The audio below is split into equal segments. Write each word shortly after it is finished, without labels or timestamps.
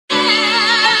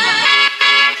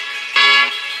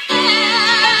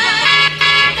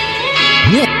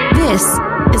This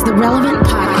is the Relevant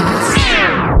Podcast.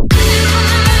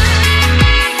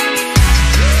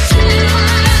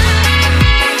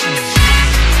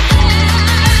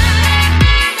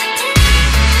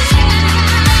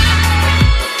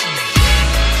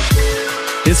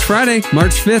 It's Friday,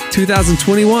 March 5th,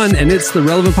 2021, and it's the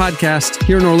Relevant Podcast.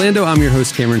 Here in Orlando, I'm your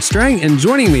host, Cameron Strang, and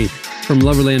joining me from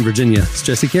Loverland, Virginia, it's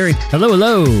Jesse Carey. Hello,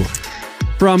 hello.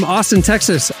 From Austin,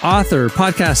 Texas, author,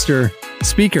 podcaster,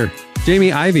 speaker,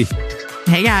 Jamie Ivey.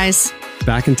 Hey, guys.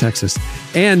 Back in Texas.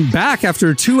 And back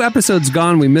after 2 episodes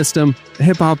gone, we missed him,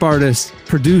 hip-hop artist,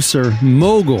 producer,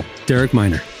 mogul, Derek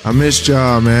Minor. I missed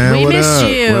y'all, man. We what missed up?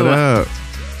 you. What up?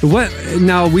 What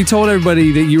now? We told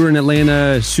everybody that you were in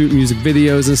Atlanta shooting music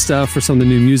videos and stuff for some of the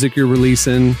new music you're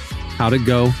releasing. How'd it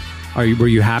go? Were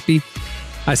you happy?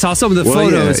 I saw some of the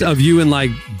photos of you in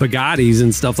like Bugattis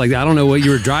and stuff like that. I don't know what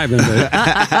you were driving, but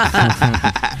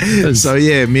So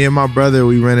yeah, me and my brother,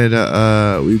 we rented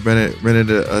a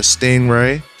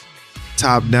Stingray,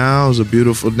 top down. It was a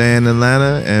beautiful day in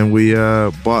Atlanta, and we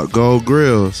bought gold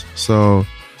grills. So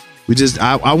we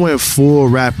I went full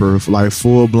rapper, like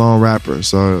full blown rapper.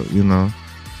 So you know,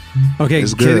 okay.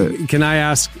 it's good. Can I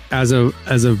ask, as a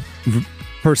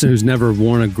person who's never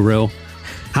worn a grill,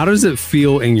 how does it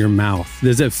feel in your mouth?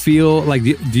 Does it feel like,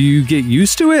 do you get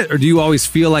used to it, or do you always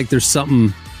feel like there's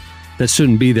something that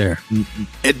shouldn't be there?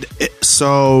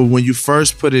 So when you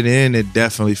first put it in, it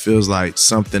definitely feels like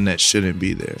something that shouldn't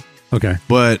be there. Okay.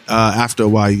 But after a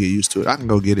while, you get used to it. I can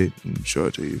go get it and show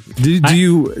it to you.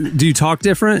 Do you talk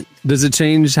different? Does it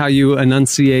change how you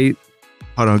enunciate?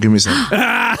 Hold on, give me some.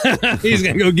 He's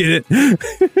gonna go get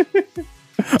it.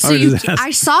 So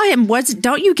I saw him.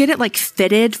 Don't you get it like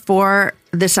fitted for?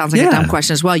 This sounds like a dumb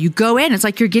question as well. You go in, it's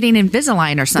like you're getting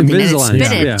Invisalign or something, Invisalign, and it's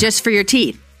fitted yeah. just for your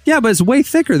teeth. Yeah, but it's way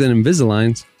thicker than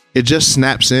Invisaligns. It just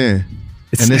snaps in,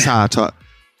 and this how I talk.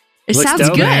 It Looks sounds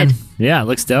dope, good. man. Yeah, it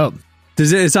looks dope.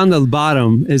 It's on the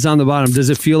bottom. It's on the bottom. Does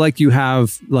it feel like you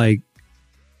have like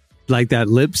that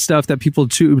lip stuff that people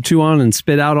chew on and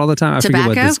spit out all the time? I Tobacco?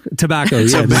 forget what this tobacco.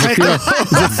 Yeah.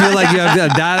 Does it feel like you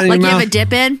have that in Like your you mouth? have a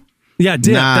dip in. Yeah,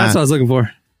 dip. Nah. That's what I was looking for.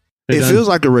 It feels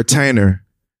like a retainer.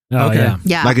 Oh, Okay. yeah.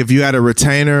 Yeah. Like if you had a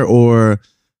retainer, or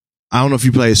I don't know if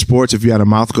you play sports, if you had a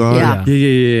mouth guard. Yeah.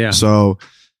 Yeah. So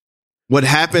what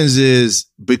happens is,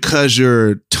 because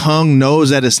your tongue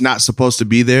knows that it's not supposed to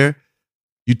be there,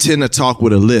 you tend to talk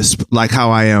with a lisp, like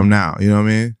how I am now. You know what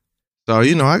I mean? So,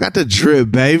 you know, I got the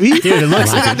drip, baby. Dude, it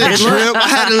looks I got the drip. I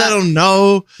had to let them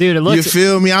know. Dude, it looks. You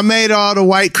feel me? I made all the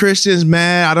white Christians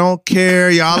mad. I don't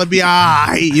care. Y'all will be all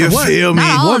right. You feel me?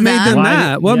 Not all What of made that. them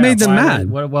mad? What made them mad?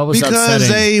 What was Because upsetting?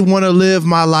 they want to live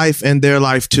my life and their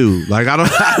life too. Like I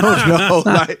don't know.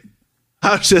 Like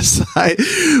I was just like,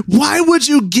 why would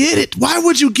you get it? Why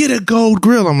would you get a gold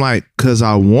grill? I'm like, because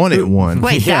I wanted one.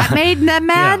 Wait, Yeah. that made them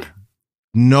mad?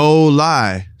 No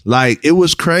lie. Like it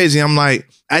was crazy. I'm like,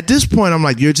 at this point, I'm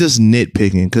like, you're just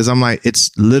nitpicking, because I'm like,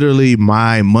 it's literally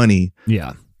my money.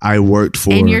 Yeah. I worked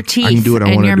for. In your I can teeth, do what I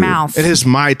in want to your do. mouth. And it's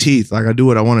my teeth. Like I do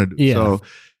what I want to do. Yeah. So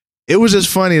it was just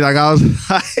funny. Like I was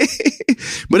like,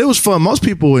 but it was fun. Most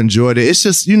people enjoyed it. It's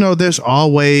just, you know, there's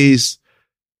always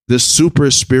the super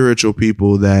spiritual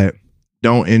people that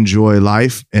don't enjoy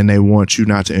life and they want you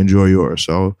not to enjoy yours.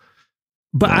 So,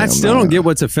 But I I'm still don't get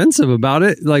what's offensive about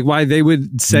it. Like why they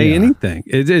would say Yeah. anything.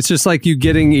 It's just like you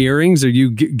getting earrings or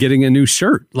you getting a new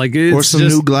shirt. Like it's or some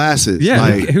just, new glasses. Yeah,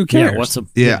 Like, who cares? Yeah. What's a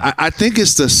I think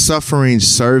it's the suffering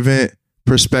servant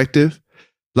perspective.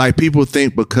 Like people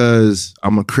think because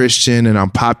I'm a Christian and I'm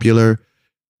popular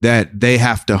that they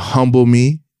have to humble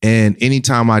me. And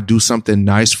anytime I do something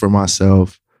nice for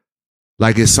myself,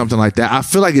 like it's something like that. I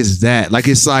feel like it's that. Like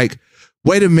it's like,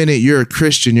 wait a minute, you're a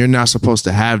Christian. You're not supposed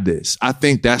to have this. I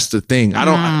think that's the thing. I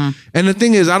don't. And the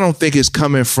thing is, I don't think it's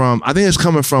coming from. I think it's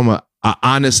coming from a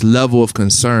honest level of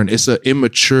concern. It's an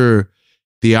immature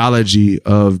theology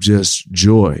of just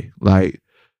joy. Like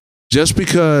just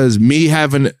because me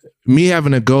having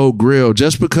a gold grill,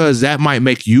 just because that might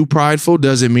make you prideful,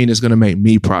 doesn't mean it's going to make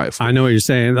me prideful. I know what you're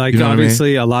saying. Like You know what I mean?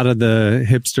 obviously a lot of the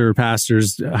hipster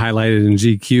pastors highlighted in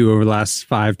GQ over the last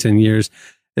 5-10 years.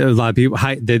 A lot of people,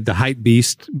 the hype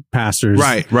beast pastors,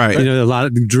 Right. You know,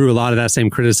 drew a lot of that same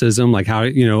criticism, like how,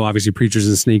 you know, obviously Preachers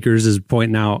in Sneakers is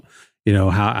pointing out, you know,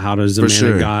 how does a For man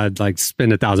sure. of God like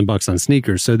spend $1,000 on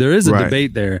sneakers? So there is a Right.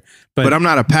 debate there, But I'm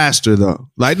not a pastor though.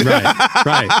 Like, right.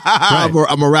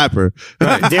 I'm a rapper.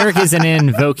 Derek isn't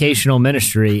in vocational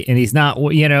ministry, and he's not,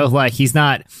 you know, like he's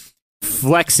not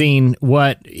flexing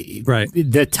what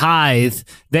the tithe,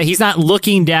 that he's not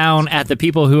looking down at the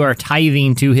people who are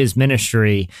tithing to his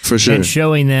ministry for sure and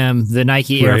showing them the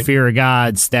Nike Air Fear of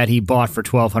Gods that he bought for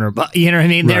 $1,200. You know what I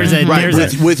mean? There's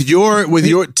with your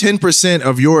 10%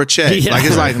 of your check. Like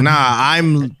it's like, nah,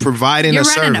 I'm providing a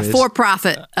service. You're running a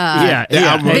for-profit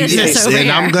business over and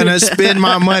here. I'm gonna spend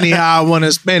my money how I want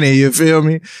to spend it. You feel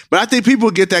me? But I think people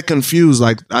get that confused.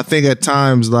 Like I think at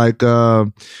times, like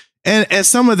and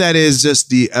some of that is just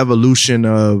the evolution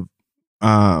of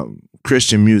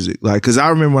Christian music. Like, because I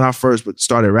remember when I first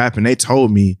started rapping, they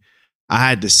told me I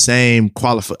had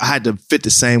I had to fit the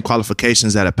same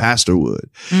qualifications that a pastor would.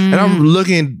 And I'm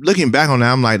looking back on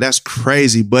that, I'm like, that's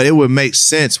crazy. But it would make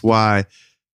sense why.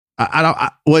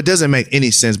 Well, it doesn't make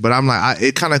any sense. But I'm like,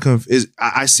 it kind of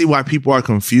I see why people are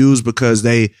confused, because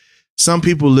some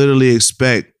people literally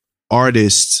expect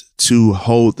artists to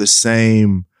hold the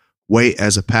same weight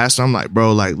as a pastor. I'm like,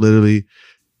 bro, like literally,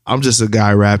 I'm just a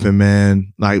guy rapping,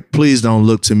 man. Like, please don't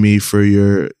look to me for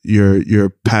your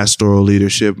pastoral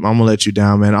leadership. I'm gonna let you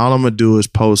down, man. All I'm gonna do is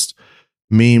post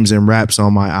memes and raps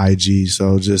on my IG.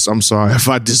 So I'm sorry if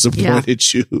I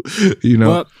disappointed you. You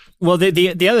know. Well,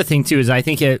 the other thing too is I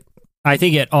think it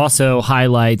also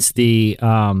highlights the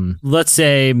let's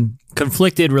say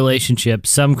conflicted relationship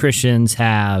some Christians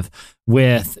have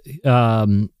with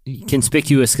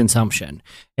conspicuous consumption.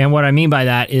 And what I mean by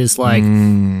that is, like,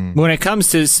 when it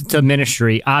comes to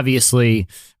ministry, obviously,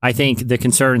 I think the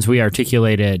concerns we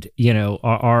articulated,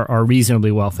 are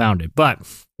reasonably well founded. But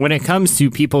when it comes to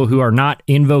people who are not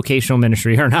in vocational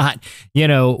ministry, or not,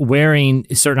 wearing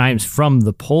certain items from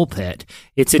the pulpit,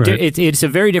 it's a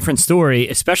very different story,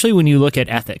 especially when you look at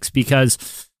ethics, because,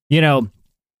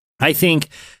 I think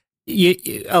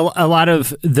a lot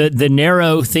of the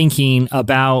narrow thinking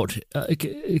about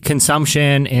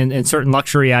consumption and certain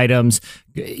luxury items,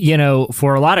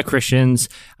 for a lot of Christians,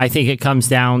 I think it comes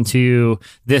down to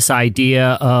this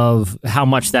idea of how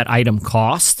much that item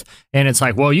cost. And it's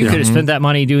like, well, you could have spent that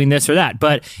money doing this or that.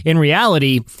 But in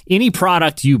reality, any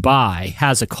product you buy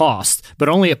has a cost, but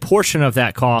only a portion of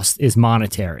that cost is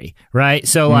monetary, right?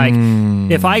 So like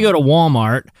if I go to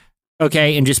Walmart,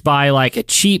 okay, and just buy like a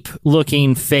cheap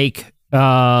looking fake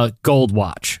gold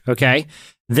watch, okay,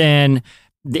 then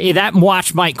that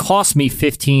watch might cost me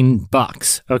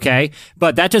 $15, okay,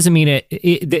 but that doesn't mean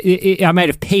I might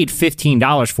have paid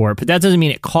 $15 for it, but that doesn't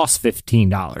mean it costs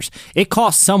 $15. It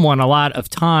costs someone a lot of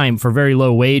time for very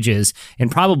low wages and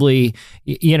probably,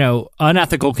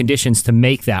 unethical conditions to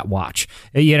make that watch.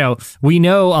 We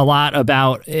know a lot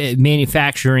about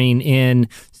manufacturing in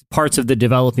parts of the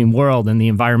developing world, and the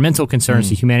environmental concerns,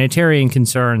 the humanitarian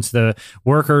concerns, the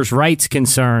workers' rights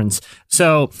concerns.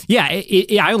 So yeah,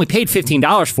 I only paid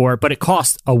 $15 for it, but it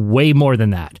cost way more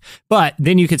than that. But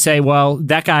then you could say, well,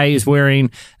 that guy is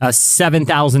wearing a $7,000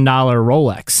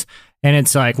 Rolex. And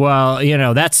it's like, well,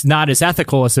 that's not as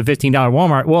ethical as a $15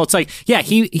 Walmart. Well, it's like, yeah,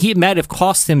 he might have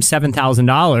cost him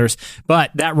 $7,000,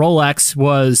 but that Rolex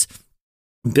was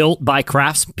built by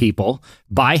craftspeople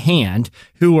by hand,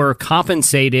 who are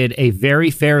compensated a very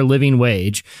fair living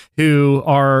wage, who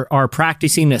are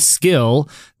practicing a skill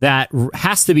that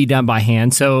has to be done by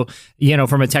hand. So,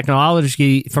 from a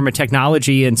technology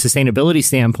and sustainability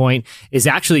standpoint, is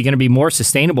actually going to be more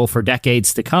sustainable for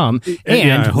decades to come.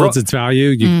 And it holds its value.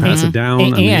 You can pass it down.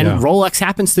 And Rolex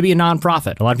happens to be a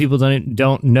nonprofit. A lot of people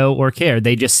don't know or care.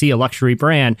 They just see a luxury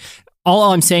brand.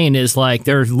 All I'm saying is, like,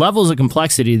 there's levels of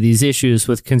complexity to these issues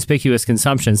with conspicuous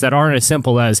consumptions that aren't as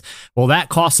simple as, well, that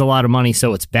costs a lot of money,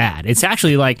 so it's bad. It's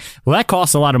actually like, well, that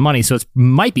costs a lot of money, so it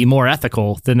might be more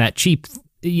ethical than that cheap,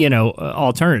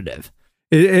 alternative.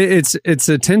 It's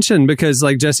a tension, because,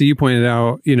 like Jesse, you pointed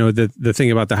out, the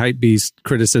thing about the hype beast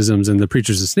criticisms and the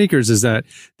preachers of sneakers is that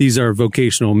these are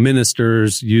vocational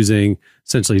ministers using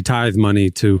essentially tithe money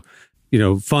to,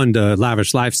 fund a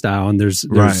lavish lifestyle, and there's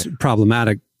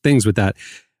problematic things with that.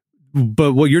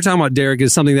 But what you're talking about, Derek,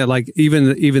 is something that, like, even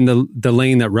the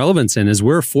lane that Relevant's in is,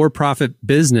 we're a for-profit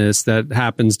business that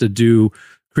happens to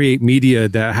create media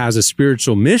that has a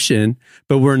spiritual mission,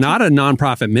 but we're not a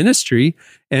nonprofit ministry.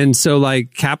 And so,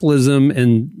 like, capitalism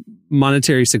and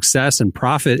monetary success and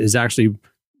profit is actually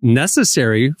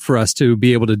necessary for us to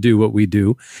be able to do what we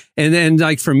do. And then,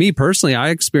 like, for me personally, I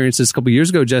experienced this a couple of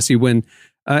years ago, Jesse, when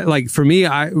for me,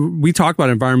 we talk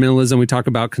about environmentalism, we talk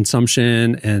about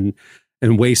consumption and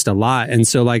waste a lot. And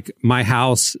so, like, my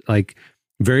house, like,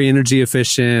 very energy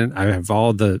efficient. I have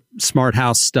all the smart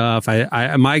house stuff.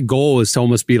 My goal is to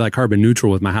almost be like carbon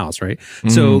neutral with my house, right?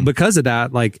 So because of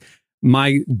that, like,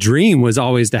 my dream was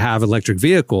always to have electric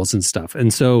vehicles and stuff.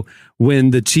 And so when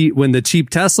the cheap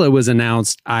Tesla was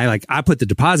announced, I put the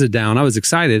deposit down. I was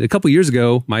excited. A couple of years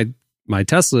ago, my my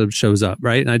Tesla shows up,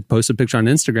 right? And I'd post a picture on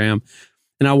Instagram,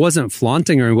 and I wasn't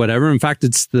flaunting or whatever. In fact,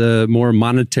 it's the more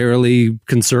monetarily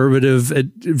conservative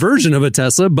version of a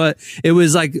Tesla, but it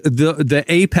was like the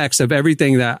apex of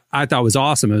everything that I thought was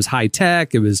awesome. It was high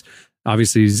tech. It was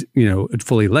obviously,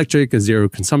 fully electric, zero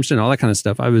consumption, all that kind of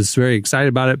stuff. I was very excited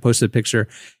about it, posted a picture,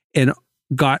 and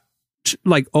got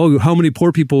like, oh, how many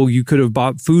poor people you could have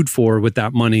bought food for with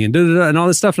that money and and all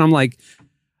this stuff. And I'm like,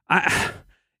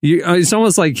 it's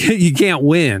almost like you can't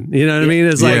win. You know what I mean?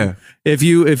 It's like if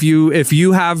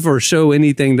you have or show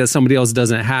anything that somebody else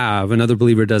doesn't have, another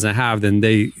believer doesn't have, then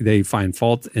they find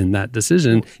fault in that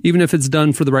decision, even if it's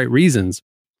done for the right reasons.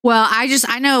 Well,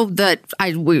 I know that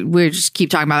we just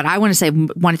keep talking about it. I want to say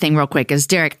one thing real quick is,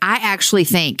 Derek, I actually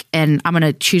think, and I'm going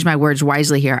to choose my words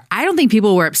wisely here, I don't think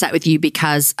people were upset with you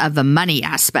because of the money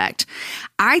aspect.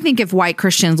 I think if white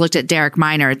Christians looked at Derek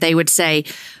Minor, they would say,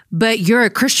 but you're a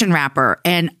Christian rapper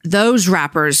and those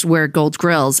rappers wear gold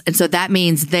grills. And so that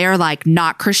means they're like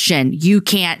not Christian. You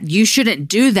shouldn't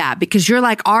do that because you're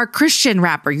like our Christian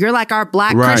rapper. You're like our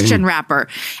black Christian rapper.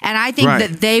 And I think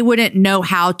that they wouldn't know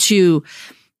how to,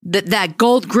 that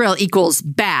gold grill equals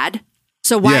bad.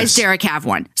 So why does Derek have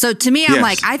one? So to me, I'm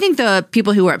like, I think the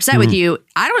people who were upset with you,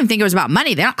 I don't even think it was about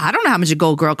money. I don't know how much a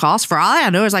gold grill costs. For all I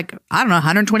know, it was like, I don't know,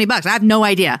 $120. I have no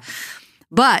idea.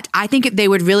 But I think they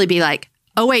would really be like,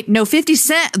 oh, wait, no, 50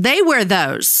 Cent, they wear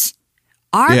those.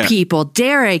 Our people,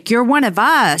 Derek, you're one of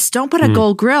us. Don't put a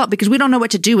gold grill because we don't know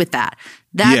what to do with that.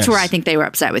 That's where I think they were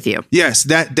upset with you. Yes,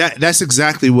 that's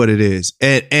exactly what it is.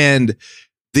 And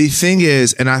the thing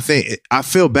is, and I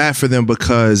feel bad for them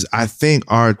because I think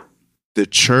the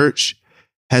church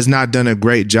has not done a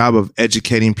great job of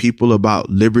educating people about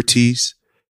liberties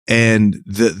and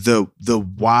the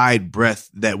wide breadth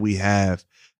that we have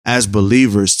as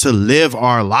believers to live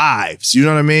our lives. You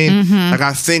know what I mean? Mm-hmm. Like,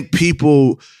 I think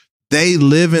people, they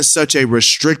live in such a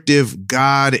restrictive,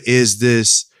 God is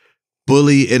this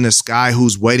bully in the sky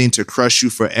who's waiting to crush you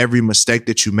for every mistake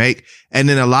that you make. And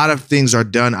then a lot of things are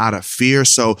done out of fear.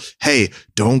 So, hey,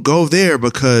 don't go there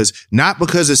not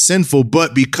because it's sinful,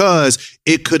 but because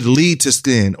it could lead to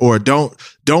sin. Or don't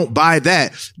buy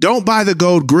that. Don't buy the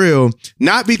gold grill,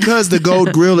 not because the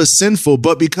gold grill is sinful,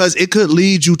 but because it could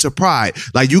lead you to pride.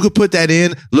 Like, you could put that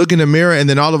in, look in the mirror, and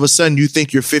then all of a sudden you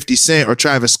think you're 50 Cent or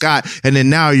Travis Scott, and then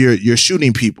now you're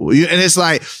shooting people. And it's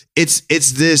like, it's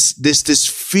this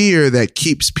fear that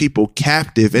keeps people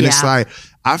captive. And it's like,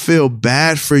 I feel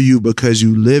bad for you because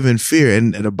you live in fear.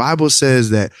 And the Bible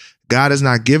says that God has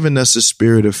not given us a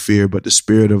spirit of fear, but the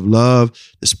spirit of love,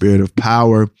 the spirit of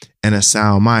power, and a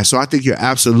sound mind. So I think you're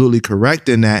absolutely correct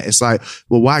in that. It's like,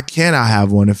 well, why can't I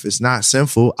have one if it's not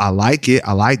sinful? I like it.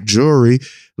 I like jewelry.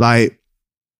 Like,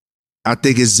 I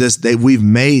think it's just that we've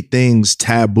made things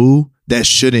taboo that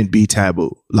shouldn't be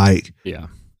taboo. Like,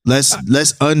 let's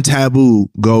untaboo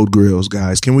gold grills,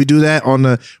 guys. Can we do that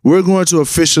we're going to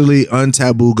officially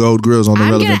untaboo gold grills on the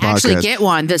Relevant Podcast. I'm going to actually get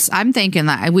one. I'm thinking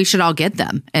that we should all get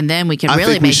them and then we can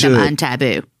really make them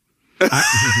untaboo.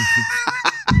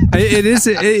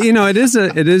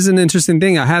 It is an interesting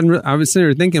thing. I was sitting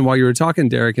here thinking while you were talking,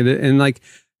 Derek, and like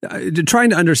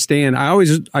trying to understand.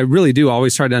 I really do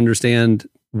always try to understand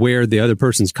where the other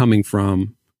person's coming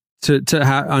from to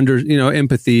have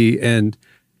empathy and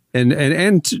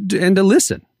to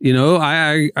listen.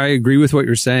 I agree with what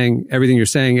you're saying, everything you're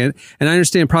saying, and I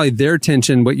understand probably their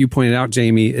tension. What you pointed out,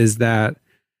 Jamie, is that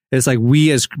it's like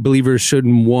we as believers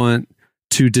shouldn't want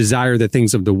to desire the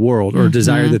things of the world or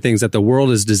desire the things that the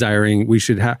world is desiring. We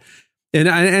should have,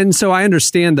 and so I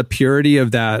understand the purity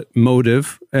of that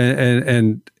motive,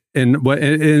 and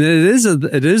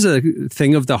it is a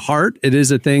thing of the heart. It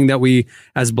is a thing that we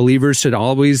as believers should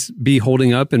always be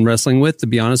holding up and wrestling with. To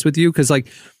be honest with you, because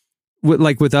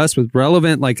with us with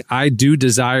Relevant, like I do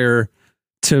desire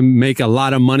to make a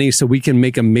lot of money so we can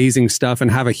make amazing stuff and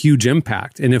have a huge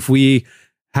impact. And if we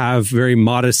have very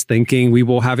modest thinking, we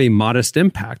will have a modest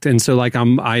impact. And so like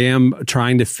I am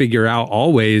trying to figure out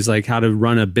always like how to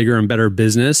run a bigger and better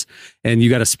business. And you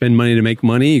got to spend money to make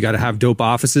money. You got to have dope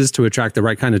offices to attract the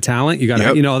right kind of talent. You got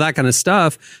to, all that kind of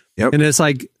stuff. Yep. And it's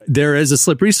like, there is a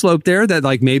slippery slope there that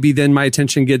like, maybe then my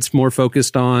attention gets more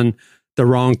focused on the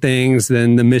wrong things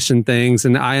than the mission things.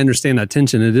 And I understand that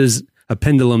tension. It is a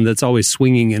pendulum that's always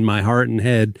swinging in my heart and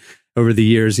head over the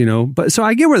years, but so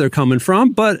I get where they're coming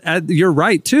from, but you're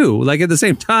right too. Like at the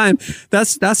same time,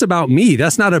 that's about me.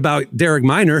 That's not about Derek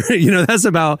Minor. That's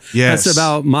about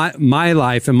my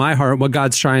life and my heart, what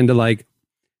God's trying to like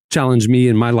challenge me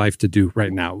in my life to do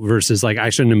right now versus like, I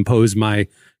shouldn't impose my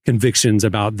convictions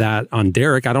about that on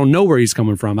Derek. I don't know where he's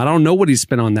coming from. I don't know what he's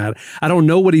spent on that. I don't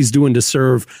know what he's doing to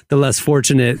serve the less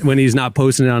fortunate when he's not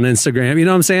posting it on Instagram. You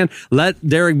know what I'm saying? Let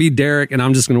Derek be Derek, and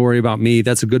I'm just going to worry about me.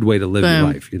 That's a good way to live your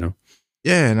life, you know?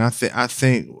 Yeah, and I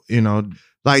think, you know,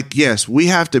 like, yes, we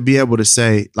have to be able to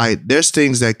say, like, there's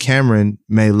things that Cameron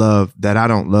may love that I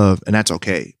don't love, and that's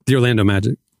okay. The Orlando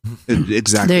Magic.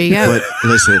 Exactly. There you go. But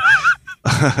listen,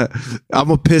 I'm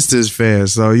a Pistons fan,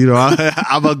 so, you know,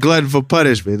 I'm a glutton for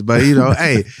punishment. But, you know,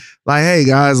 hey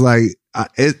guys, like,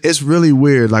 it's really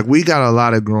weird. Like, we got a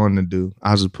lot of growing to do.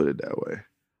 I'll just put it that way.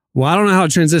 Well, I don't know how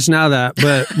to transition out of that,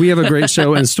 but we have a great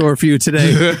show in store for you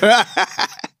today.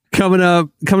 Coming up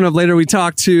later, we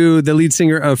talk to the lead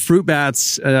singer of Fruit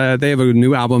Bats. They have a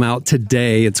new album out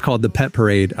today. It's called The Pet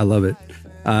Parade. I love it.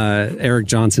 Eric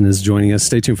Johnson is joining us.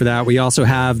 Stay tuned for that. We also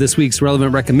have this week's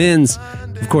Relevant Recommends.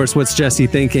 Of course, What's Jesse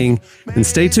Thinking? And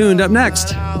stay tuned. Up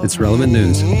next, it's Relevant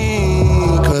News.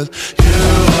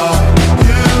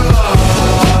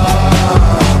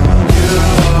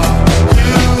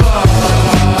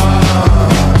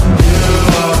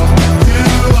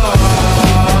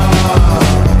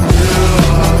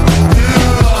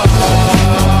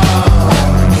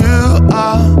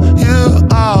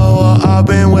 I've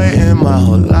been waiting my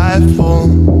whole life for.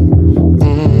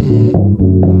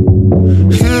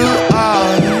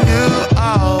 I've been waiting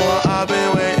my whole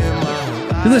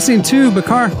life. You're listening to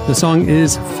Bakar. The song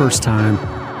is First Time.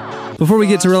 Before we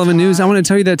get to relevant news, I want to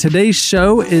tell you that today's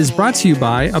show is brought to you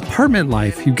by Apartment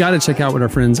Life. You've got to check out what our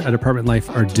friends at Apartment Life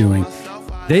are doing.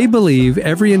 They believe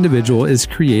every individual is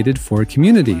created for a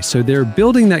community, so they're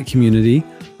building that community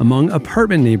among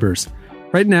apartment neighbors.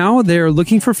 Right now, they're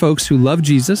looking for folks who love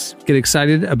Jesus, get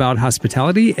excited about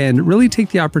hospitality, and really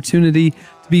take the opportunity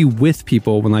to be with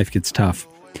people when life gets tough.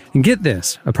 And get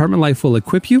this, Apartment Life will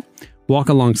equip you, walk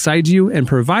alongside you, and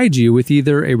provide you with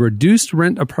either a reduced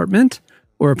rent apartment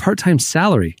or a part-time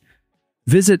salary.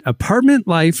 Visit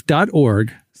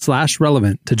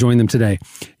apartmentlife.org/relevant to join them today.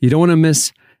 You don't want to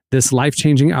miss this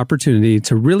life-changing opportunity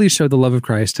to really show the love of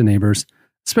Christ to neighbors,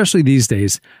 especially these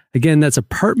days. Again, that's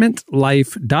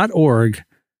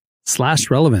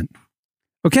apartmentlife.org/relevant.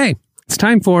 Okay, it's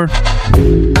time for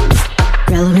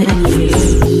Relevant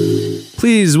News.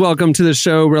 Please welcome to the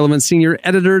show Relevant Senior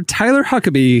Editor Tyler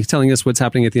Huckabee, telling us what's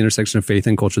happening at the intersection of faith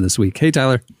and culture this week. Hey,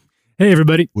 Tyler. Hey,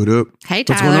 everybody. What up? Hey,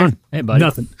 What's Tyler. going on? Hey, buddy.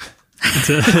 Nothing.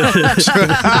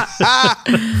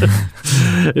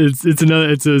 It's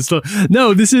another.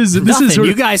 No. This is Nothing. sort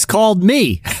You of. guys called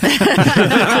me.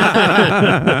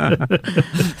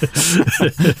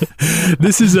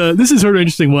 This is sort of an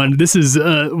interesting one. This is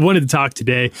wanted to talk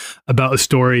today about a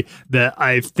story that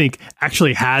I think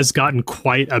actually has gotten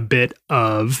quite a bit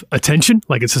of attention.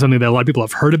 Like, it's something that a lot of people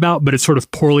have heard about, but it's sort of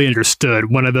poorly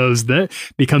understood. One of those that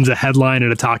becomes a headline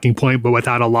and a talking point, but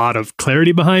without a lot of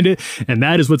clarity behind it. And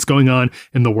that is what's going on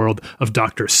in the world of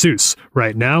Dr. Seuss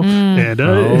right now. And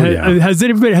has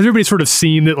everybody sort of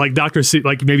seen that, like, Dr. Seuss,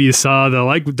 like, maybe you saw the,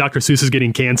 like, Dr. Seuss is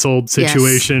getting canceled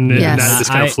situation, Yes. and that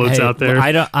just kind of floats out there.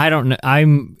 I don't know.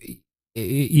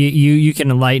 You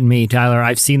can enlighten me, Tyler.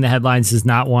 I've seen the headlines. Is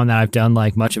not one that I've done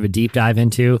like much of a deep dive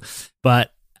into,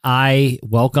 but I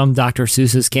welcome Dr.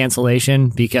 Seuss's cancellation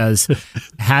because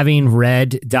having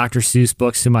read Dr. Seuss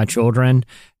books to my children,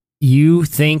 you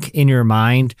think in your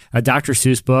mind a Dr.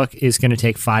 Seuss book is going to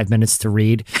take 5 minutes to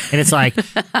read, and it's like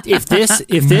if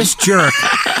this jerk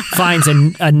finds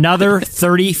another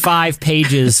 35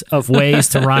 pages of ways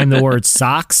to rhyme the word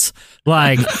socks,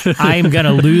 like, I'm going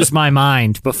to lose my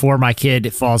mind before my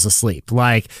kid falls asleep.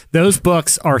 Like, those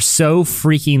books are so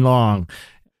freaking long.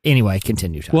 Anyway,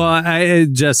 continue. Tyler. Well,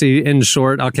 Jesse, in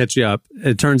short, I'll catch you up.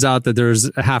 It turns out that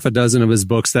there's half a dozen of his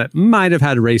books that might have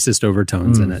had racist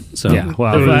overtones in it. So, yeah,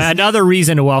 well, another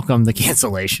reason to welcome the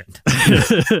cancellation.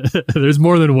 There's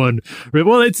more than one.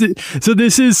 Well, so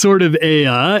this is sort of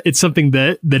it's something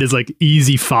that is like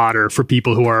easy fodder for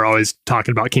people who are always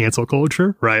talking about cancel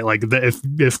culture, right? Like,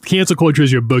 if cancel culture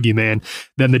is your boogeyman,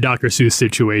 then the Dr. Seuss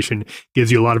situation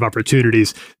gives you a lot of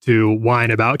opportunities to whine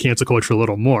about cancel culture a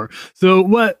little more.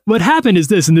 So what happened is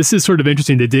this, and this is sort of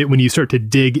interesting to when you start to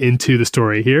dig into the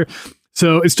story here.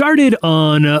 So it started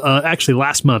on actually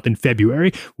last month in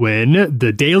February when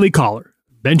the Daily Caller,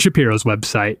 Ben Shapiro's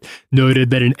website,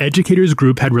 noted that an educators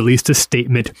group had released a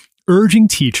statement urging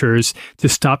teachers to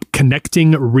stop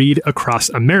connecting Read Across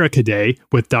America Day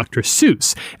with Dr.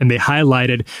 Seuss. And they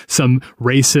highlighted some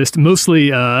racist,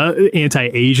 mostly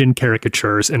anti-Asian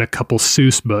caricatures in a couple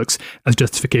Seuss books as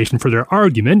justification for their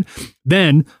argument.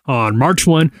 Then, on March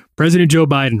 1, President Joe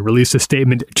Biden released a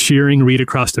statement cheering Read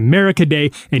Across America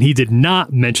Day, and he did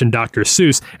not mention Dr.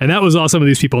 Seuss. And that was all some of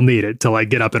these people needed to like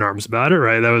get up in arms about it,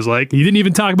 right? That was like, he didn't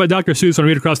even talk about Dr. Seuss on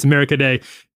Read Across America Day.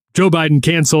 Joe Biden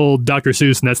canceled Dr.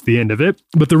 Seuss, and that's the end of it.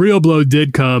 But the real blow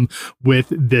did come with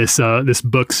this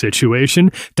book situation.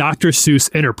 Dr.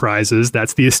 Seuss Enterprises,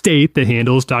 that's the estate that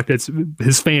handles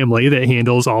his family that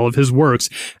handles all of his works,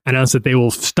 announced that they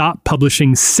will stop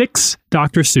publishing 6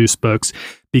 Dr. Seuss books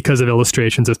because of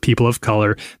illustrations of people of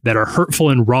color that are hurtful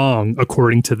and wrong,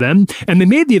 according to them. And they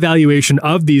made the evaluation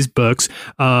of these books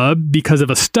because of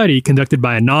a study conducted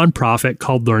by a nonprofit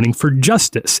called Learning for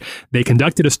Justice. They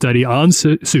conducted a study on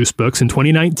Seuss books in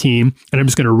 2019, and I'm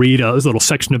just going to read a little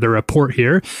section of their report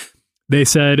here. They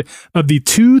said, of the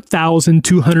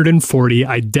 2,240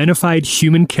 identified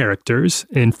human characters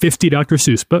in 50 Dr.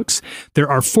 Seuss books, there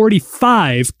are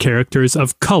 45 characters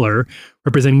of color,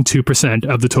 representing 2%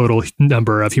 of the total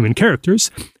number of human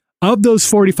characters. Of those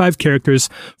 45 characters,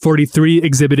 43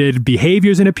 exhibited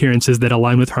behaviors and appearances that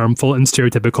align with harmful and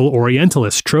stereotypical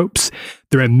Orientalist tropes.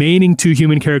 The remaining 2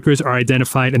 human characters are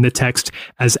identified in the text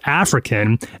as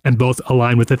African, and both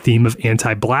align with the theme of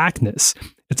anti-blackness.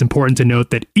 It's important to note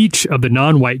that each of the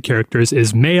non-white characters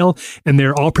is male, and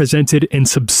they're all presented in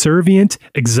subservient,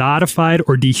 exotified,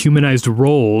 or dehumanized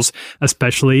roles,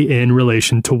 especially in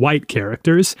relation to white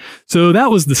characters. So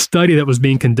that was the study that was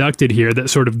being conducted here that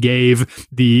sort of gave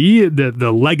the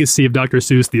legacy of Dr.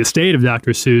 Seuss, the estate of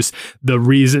Dr. Seuss, the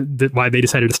reason that why they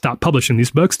decided to stop publishing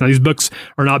these books. Now, these books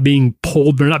are not being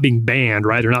pulled, they're not being banned,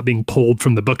 right? They're not being pulled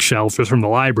from the bookshelves or from the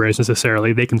libraries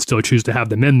necessarily. They can still choose to have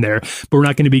them in there, but we're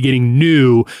not going to be getting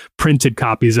new printed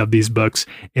copies of these books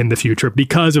in the future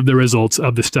because of the results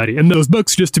of the study. And those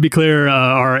books, just to be clear,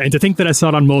 are And to Think That I Saw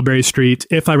It on Mulberry Street,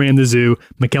 If I Ran the Zoo,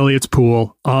 McElliot's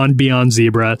Pool, On Beyond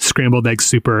Zebra, Scrambled Egg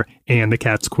Super, and The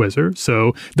Cat's Quizzer.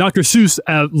 So Dr. Seuss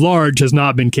at large has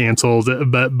not been canceled,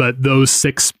 but those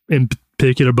 6 in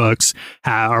particular books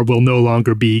will no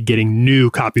longer be getting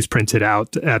new copies printed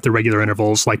out at the regular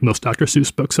intervals like most Dr.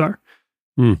 Seuss books are.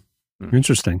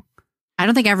 Interesting. I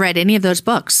don't think I've read any of those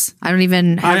books. I don't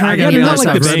even have I heard gotta any be of honest,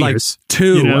 those I've books. read like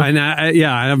 2, You know? and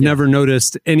I've never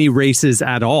noticed any races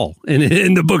at all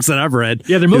in the books that I've read.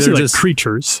 Yeah, they're mostly like just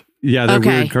creatures. Yeah, they're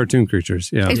Okay. weird cartoon creatures.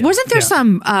 Yeah. Wasn't there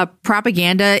some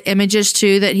propaganda images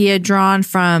too that he had drawn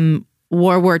from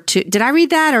World War II? Did I read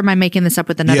that, or am I making this up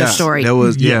with another story? That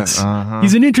was Yes. Uh-huh.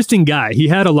 He's an interesting guy. He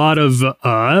had a lot of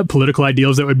political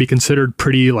ideals that would be considered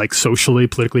pretty like socially,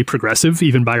 politically progressive,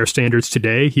 even by our standards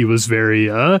today. He was very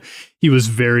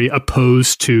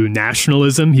opposed to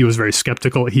nationalism. He was very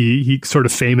skeptical. He sort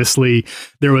of famously,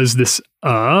 there was this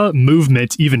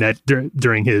movement even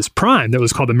during his prime that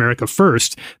was called America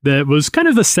First that was kind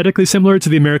of aesthetically similar to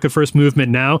the America First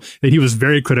movement now, that he was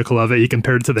very critical of it. He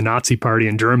compared it to the Nazi Party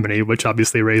in Germany, which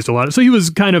obviously raised a lot of, so he was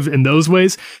kind of in those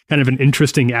ways kind of an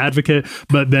interesting advocate.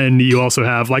 But then you also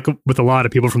have, like with a lot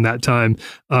of people from that time,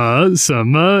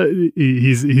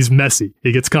 he's messy.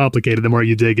 It gets complicated the more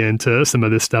you dig into some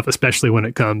of this stuff, especially when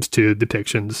it comes to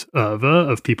depictions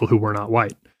of people who were not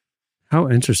white. How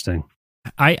interesting.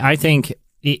 I think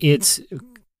it's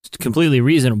completely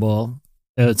reasonable.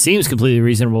 It seems completely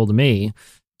reasonable to me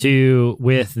to,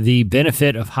 with the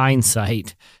benefit of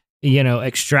hindsight,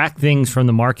 extract things from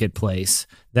the marketplace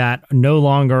that no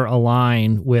longer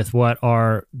align with what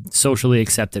are socially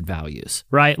accepted values,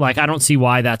 right? Like, I don't see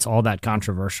why that's all that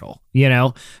controversial,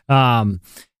 but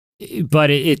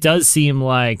it does seem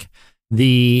like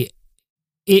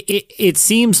it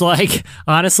seems like,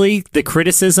 honestly, the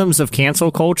criticisms of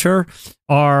cancel culture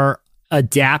are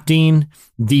adapting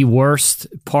the worst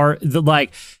part. The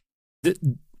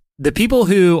people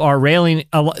who are railing,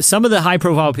 some of the high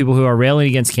profile people who are railing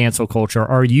against cancel culture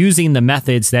are using the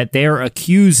methods that they're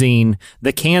accusing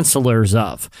the cancelers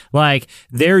of. Like,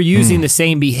 they're using the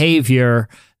same behavior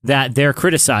that they're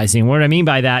criticizing. What I mean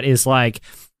by that is, like,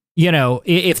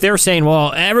 if they're saying,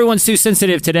 well, everyone's too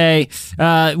sensitive today,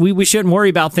 we shouldn't worry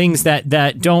about things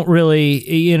that don't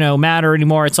really, matter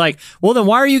anymore. It's like, well, then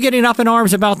why are you getting up in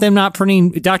arms about them not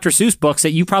printing Dr. Seuss books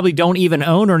that you probably don't even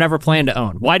own or never plan to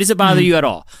own? Why does it bother you at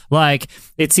all? Like,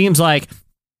 it seems like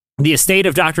the estate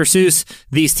of Dr. Seuss,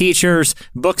 these teachers,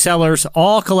 booksellers,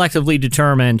 all collectively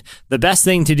determined the best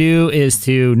thing to do is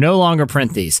to no longer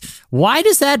print these. Why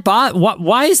does that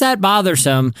why is that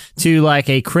bothersome to like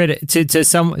a critic to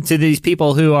these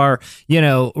people who are,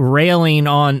 railing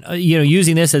on,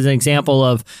 using this as an example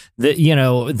of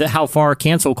the how far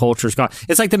cancel culture's gone?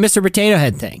 It's like the Mr. Potato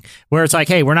Head thing, where it's like,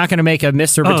 hey, we're not going to make a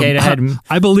Mr. Potato Head.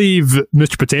 I believe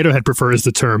Mr. Potato Head prefers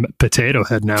the term potato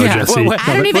head now, Jesse.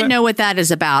 I don't even know what that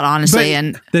is about, honestly.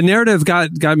 And the narrative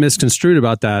got misconstrued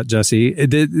about that, Jesse.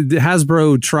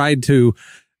 Hasbro tried to,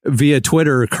 via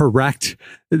Twitter, correct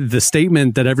the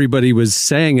statement that everybody was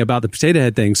saying about the potato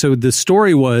head thing. So the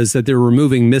story was that they're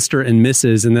removing Mr. and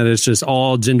Mrs. and that it's just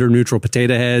all gender neutral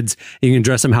potato heads. You can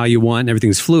dress them how you want and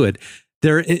everything's fluid.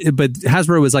 But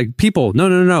Hasbro was like, people,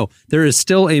 no. There is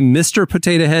still a Mr.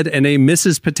 Potato Head and a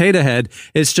Mrs. Potato Head.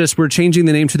 It's just we're changing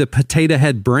the name to the Potato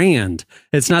Head brand.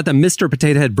 It's not the Mr.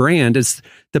 Potato Head brand. It's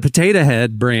the Potato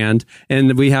Head brand.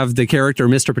 And we have the character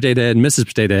Mr. Potato Head and Mrs.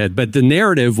 Potato Head. But the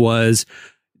narrative was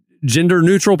gender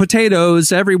neutral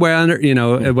potatoes everywhere,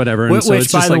 whatever. And which, so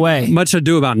it's by just the way, much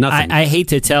ado about nothing. I hate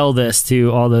to tell this to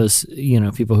all those,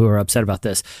 people who are upset about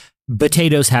this.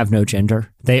 Potatoes have no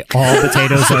gender. All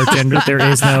potatoes are gender. There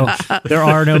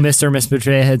are no Mr. and Miss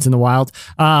Potato Heads in the wild.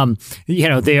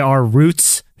 They are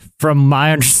roots. From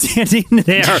my understanding,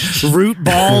 they are root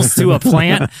balls to a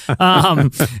plant.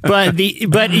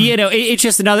 It's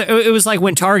just another. It was like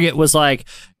when Target was like,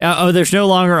 there's no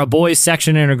longer a boys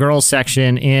section and a girls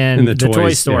section in the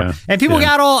toy store, yeah. and people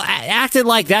got all acted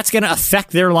like that's going to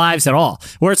affect their lives at all.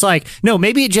 Where it's like, no,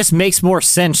 maybe it just makes more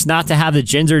sense not to have the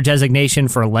gender designation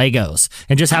for Legos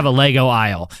and just have a Lego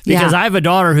aisle, because I have a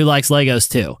daughter who likes Legos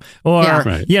too. Or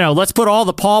let's put all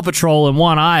the Paw Patrol in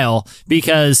one aisle,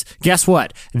 because guess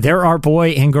what? There are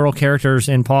boy and girl characters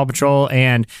in Paw Patrol,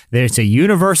 and there's a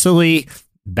universally,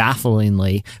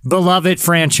 bafflingly beloved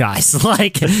franchise.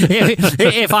 Like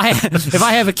if I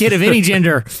have a kid of any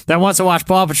gender that wants to watch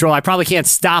Paw Patrol, I probably can't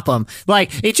stop them.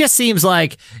 Like, it just seems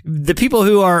like the people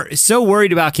who are so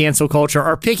worried about cancel culture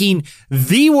are picking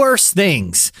the worst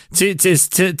things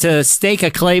to stake a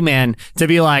claim in, to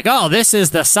be like, oh, this is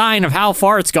the sign of how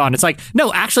far it's gone. It's like,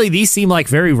 no, actually, these seem like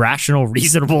very rational,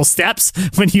 reasonable steps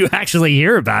when you actually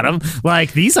hear about them.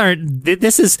 Like, seems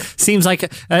like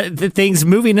the things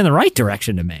moving in the right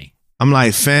direction to me. I'm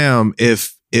like, fam,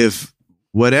 if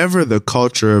whatever the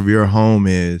culture of your home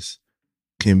is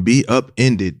can be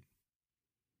upended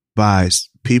by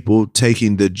people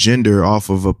taking the gender off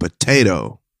of a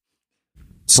potato,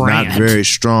 it's not very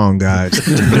strong, guys.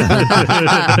 You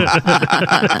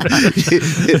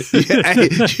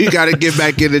got to get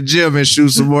back in the gym and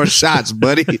shoot some more shots,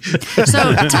 buddy.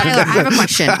 So, Tyler, I have a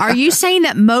question. Are you saying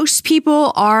that most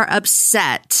people are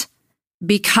upset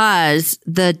because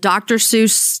the Dr.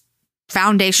 Seuss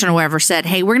Foundation or whatever said,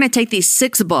 hey, we're going to take these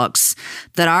 6 books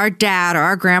that our dad or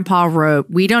our grandpa wrote.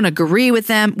 We don't agree with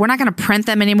them. We're not going to print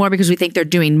them anymore because we think they're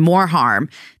doing more harm.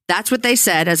 That's what they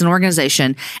said as an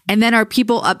organization. And then are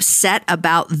people upset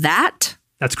about that?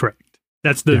 That's correct.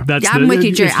 I'm with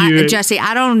you, Jesse.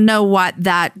 I don't know what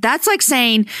that's like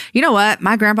saying, you know what?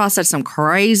 My grandpa said some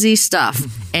crazy stuff.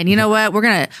 And you know what? We're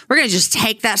going to just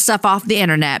take that stuff off the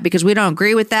internet because we don't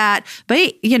agree with that.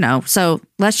 But, so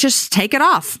let's just take it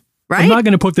off. Right? I'm not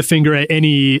going to put the finger at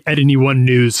any one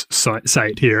news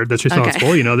site here that's responsible.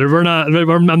 Okay.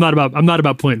 I'm not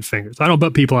about pointing fingers. I don't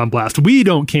put people on blast. We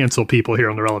don't cancel people here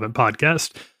on the Relevant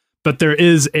Podcast. But there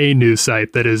is a news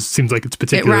site that seems like it's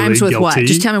particularly guilty. It rhymes with what?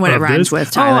 Just tell me what it rhymes with,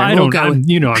 Tyler. I don't. I'm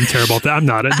terrible at that. I'm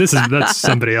not. That's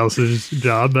somebody else's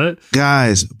job. But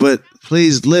guys,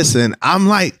 please listen. I'm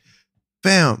like,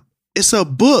 fam, it's a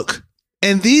book.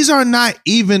 And these are not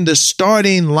even the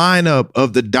starting lineup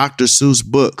of the Dr. Seuss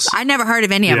books. I never heard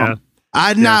of any of them.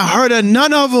 I've not heard of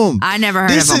none of them. I never heard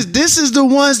of them. This is the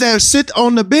ones that sit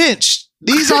on the bench.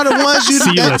 These are the ones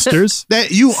that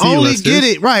you only get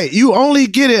it, right? You only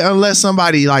get it unless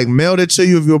somebody like mailed it to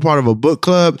you if you're part of a book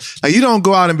club. Like, you don't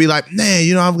go out and be like,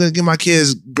 man, I'm going to get my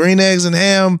kids green eggs and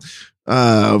ham,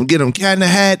 get them Cat in the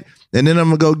Hat, and then I'm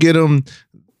going to go get them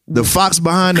The Fox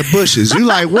Behind the Bushes. You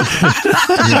like, what?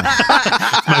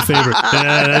 My favorite.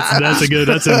 Yeah, that's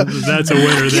a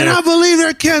winner there. Can I believe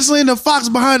they're canceling The Fox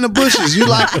Behind the Bushes? You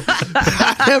like,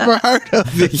 I never heard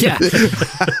of it. Yeah.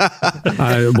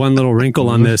 One little wrinkle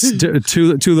on this,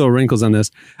 two little wrinkles on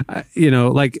this.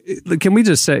 Can we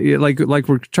just say, like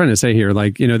we're trying to say here,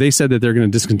 they said that they're going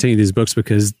to discontinue these books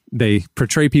because they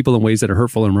portray people in ways that are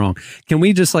hurtful and wrong. Can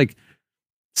we just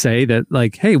say that,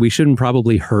 hey, we shouldn't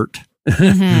probably hurt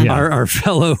our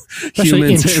fellow Especially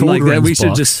humans in like that. We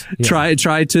should children's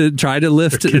just try to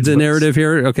lift the narrative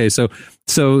here. Okay, so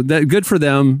that good for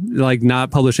them, like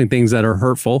not publishing things that are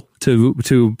hurtful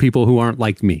to people who aren't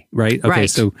like me, right? Okay, Right.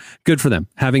 so good for them,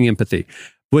 having empathy.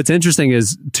 What's interesting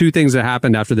is two things that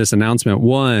happened after this announcement.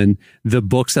 One, the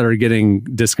books that are getting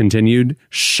discontinued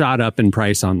shot up in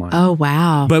price online. Oh,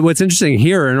 wow. But what's interesting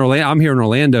here in Orlando, I'm here in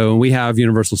Orlando, and we have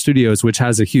Universal Studios, which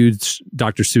has a huge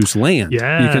Dr. Seuss land.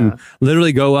 Yeah. You can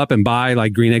literally go up and buy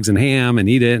like green eggs and ham and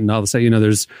eat it, and all of a sudden,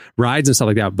 there's rides and stuff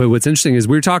like that. But what's interesting is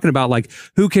we're talking about like,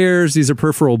 who cares? These are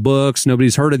peripheral books.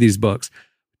 Nobody's heard of these books.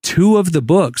 Two of the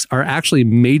books are actually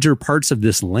major parts of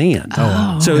this land.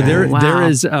 So there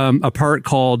is a part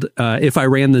called If I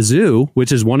Ran the Zoo,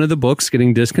 which is one of the books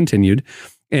getting discontinued.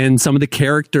 And some of the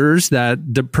characters that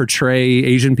portray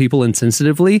Asian people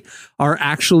insensitively are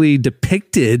actually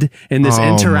depicted in this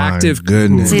interactive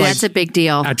goodness. See, that's a big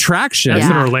deal. attraction. That's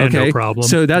an Yeah. Orlando problem.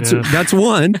 So that's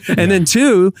one. And then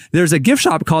two, there's a gift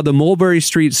shop called the Mulberry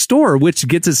Street Store, which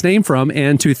gets its name from,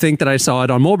 and to think that I saw it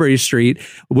on Mulberry Street,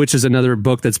 which is another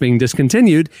book that's being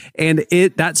discontinued. And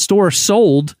that store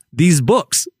sold these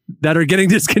books that are getting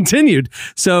discontinued.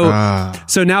 So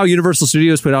now Universal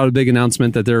Studios put out a big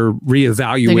announcement that they're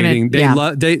reevaluating.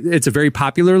 It's a very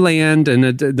popular land,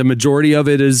 and the majority of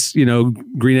it is,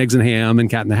 green eggs and ham and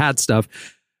Cat in the Hat stuff.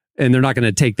 And they're not going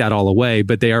to take that all away,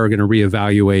 but they are going to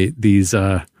reevaluate these,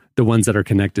 the ones that are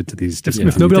connected to these.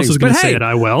 If nobody else is going to say it,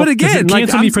 I will. But again,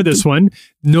 cancel me for this one.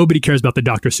 Nobody cares about the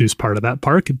Dr. Seuss part of that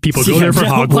park. People go there for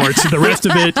Hogwarts. The rest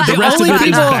of it,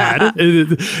 is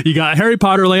bad. You got Harry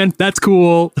Potter Land. That's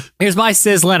cool. Here's my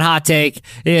sizzling hot take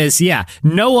is,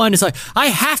 no one is like, I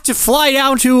have to fly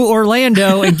down to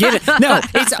Orlando and get it. No,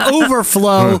 it's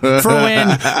overflow for when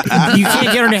you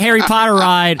can't get on a Harry Potter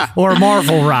ride or a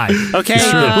Marvel ride. Okay?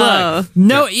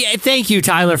 Look, thank you,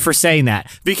 Tyler, for saying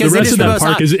that. Because the rest it is of the that most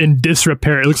park is in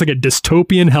disrepair. It looks like a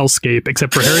dystopian hellscape,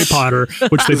 except for Harry Potter,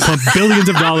 which they pump billions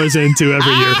of dollars into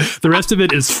every year. The rest of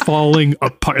it is falling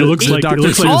apart. It looks like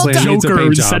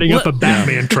Joker setting up a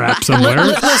Batman trap somewhere.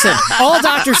 Listen, all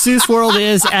Dr. Seuss World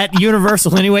is at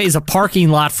Universal anyway is a parking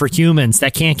lot for humans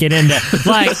that can't get into.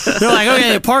 Like, they're like, okay,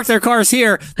 they park their cars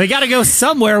here. They got to go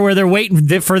somewhere where they're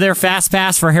waiting for their fast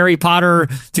pass for Harry Potter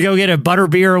to go get a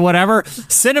butterbeer or whatever.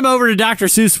 Send them over to Dr.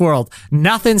 Seuss World.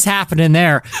 Nothing's happening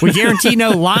there. We guarantee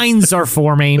no lines are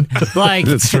forming. Like,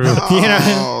 that's true.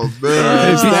 Oh,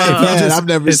 man. I've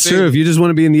never it's seen true. it. If you just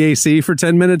want to be in the AC for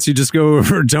 10 minutes, you just go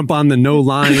over, jump on the no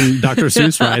line Dr.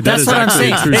 Seuss ride. That's what I'm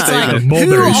saying. A true It's statement.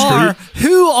 like,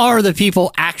 who are the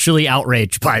people actually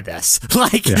outraged by this?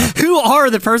 Like, who are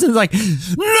the persons like, no,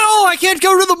 I can't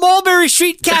go to the Mulberry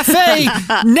Street Cafe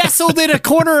nestled in a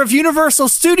corner of Universal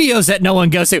Studios that no one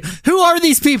goes to? Who are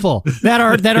these people that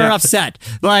are upset?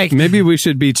 Like, maybe we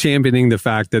should be championing the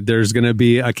fact that there's going to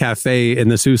be a cafe in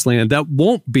the Seuss land that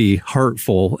won't be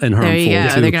hurtful and harmful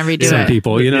to They're gonna redo some it.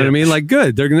 people. You know what I mean? Like,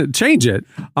 good. They're going to change it.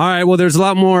 All right. Well, there's a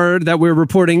lot more that we're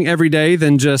reporting every day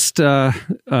than just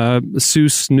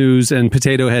Seuss news and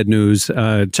Potato Head news.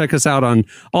 Check us out on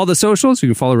all the socials. You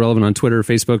can follow Relevant on Twitter,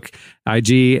 Facebook,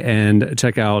 IG, and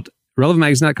check out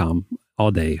relevantmagazine.com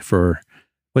all day for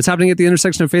what's happening at the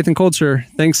intersection of faith and culture.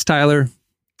 Thanks, Tyler.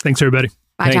 Thanks, everybody.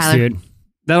 Bye, thanks, Tyler. dude.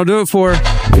 That'll do it for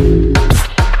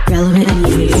Relevant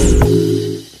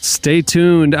News. Stay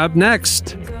tuned. Up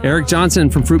next, Eric Johnson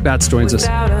from Fruit Bats joins us. If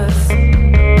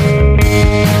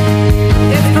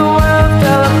the world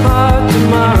fell apart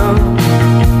tomorrow,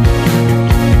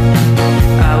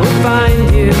 I would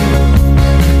find you.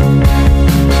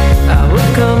 I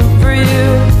would come for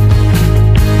you.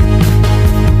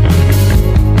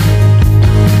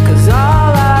 'Cause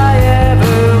all I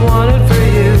ever wanted for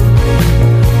you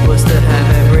was to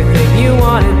have everything you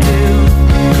wanted to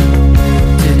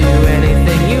do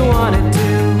anything you wanted to.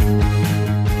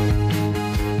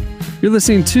 You're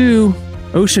listening to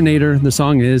Oceanator. The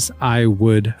song is I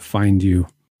Would Find You.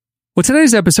 Well,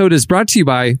 today's episode is brought to you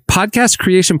by podcast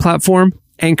creation platform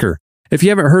Anchor. If you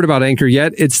haven't heard about Anchor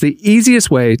yet, it's the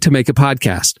easiest way to make a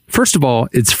podcast. First of all,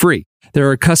 it's free. There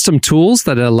are custom tools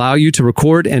that allow you to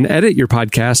record and edit your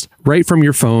podcast right from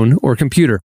your phone or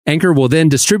computer. Anchor will then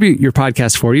distribute your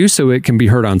podcast for you so it can be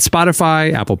heard on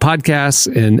Spotify, Apple Podcasts,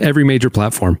 and every major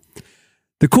platform.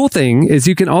 The cool thing is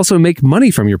you can also make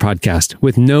money from your podcast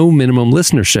with no minimum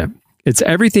listenership. It's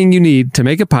everything you need to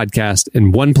make a podcast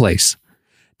in one place.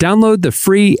 Download the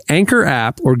free Anchor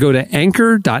app or go to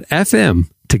anchor.fm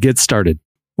to get started.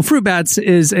 Well, Fruit Bats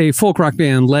is a folk rock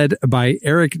band led by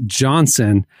Eric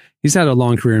Johnson. He's had a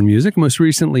long career in music, most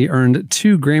recently earned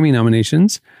 2 Grammy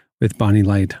nominations with Bonnie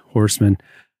Light Horseman.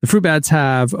 The Fruit Bats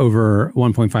have over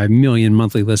 1.5 million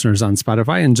monthly listeners on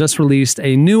Spotify and just released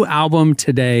a new album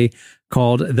today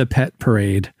called The Pet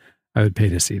Parade. I would pay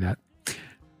to see that.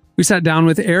 We sat down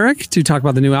with Eric to talk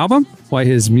about the new album, why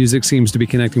his music seems to be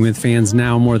connecting with fans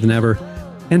now more than ever,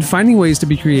 and finding ways to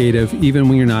be creative even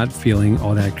when you're not feeling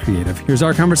all that creative. Here's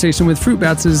our conversation with Fruit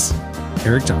Bats'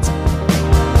 Eric Johnson.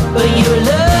 But you're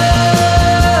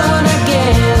alone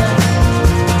again,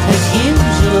 as usual.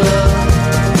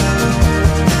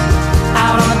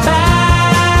 Out on the path,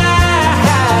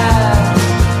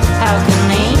 how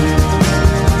convenient.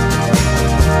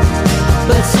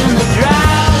 But soon the drought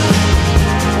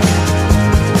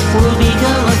will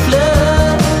become a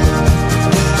flood,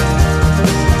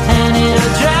 and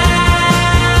it'll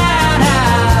drown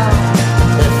out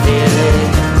the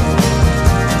feeling.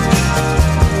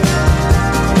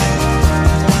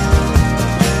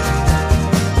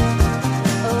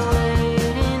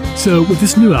 So with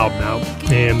this new album out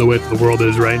and the way that the world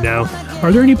is right now,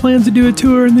 are there any plans to do a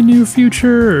tour in the near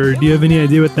future, or do you have any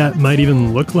idea what that might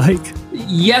even look like?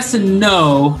 Yes and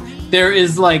no. There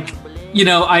is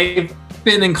I've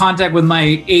been in contact with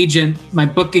my agent, my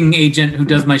booking agent who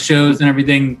does my shows and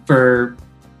everything for,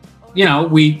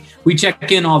 we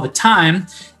check in all the time.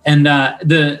 And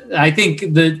I think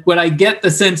what I get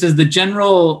the sense is the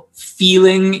general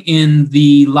feeling in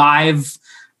the live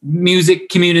music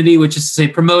community, which is to say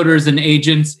promoters and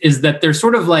agents, is that they're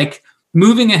sort of like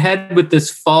moving ahead with this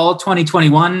fall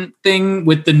 2021 thing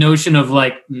with the notion of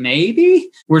maybe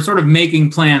we're sort of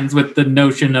making plans with the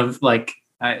notion of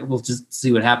we'll just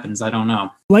see what happens. I don't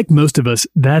know. Like most of us,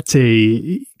 that's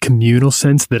a communal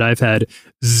sense that I've had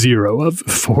zero of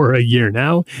for a year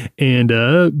now.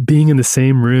 And being in the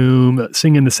same room,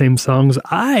 singing the same songs,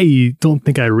 I don't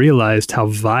think I realized how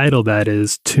vital that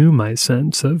is to my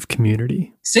sense of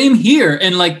community. Same here.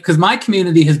 And because my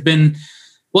community has been,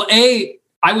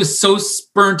 I was so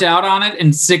burnt out on it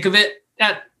and sick of it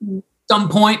at some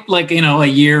point, a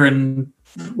year and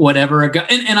whatever ago.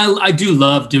 And I do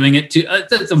love doing it too.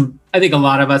 I think a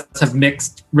lot of us have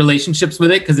mixed relationships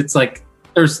with it because it's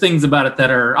there's things about it that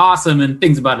are awesome and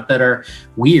things about it that are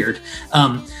weird.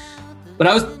 But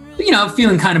I was,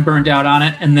 feeling kind of burned out on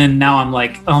it. And then now I'm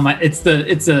it's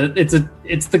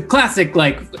the classic,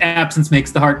 absence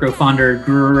makes the heart grow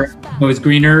fonder, always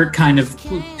greener kind of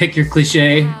pick your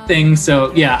cliche thing.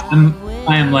 So yeah,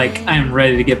 I am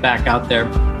ready to get back out there.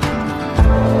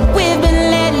 We've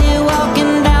been lately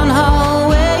walking down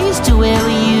hallways to where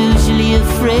we're usually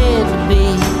afraid to be.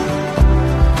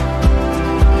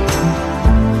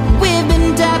 We've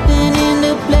been tapping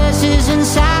into places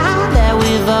inside that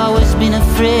we've always been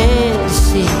afraid to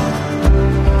see.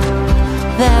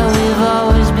 That we've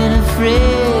always been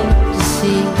afraid to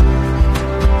see.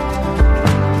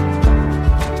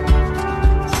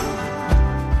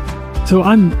 So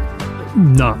I'm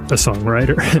not a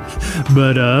songwriter,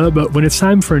 but when it's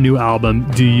time for a new album,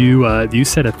 do you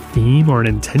set a theme or an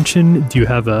intention? Do you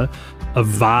have a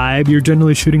vibe you're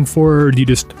generally shooting for, or do you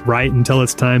just write until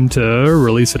it's time to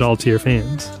release it all to your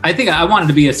fans? I think I wanted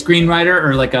to be a screenwriter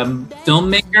or a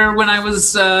filmmaker when I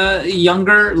was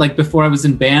younger, before I was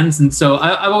in bands. And so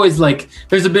I've always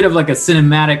there's a bit of a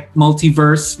cinematic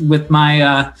multiverse with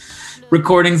my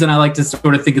recordings, and I like to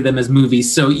sort of think of them as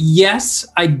movies. So yes,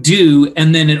 I do.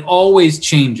 And then it always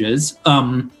changes.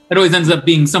 It always ends up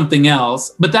being something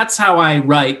else, but that's how I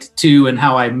write too. And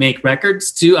how I make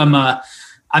records too. I'm not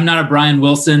a Brian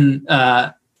Wilson.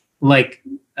 I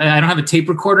don't have a tape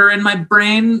recorder in my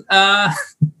brain. I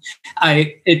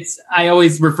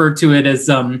always refer to it as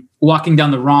walking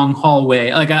down the wrong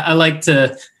hallway. I like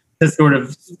to sort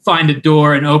of find a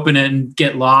door and open it and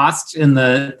get lost in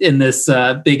this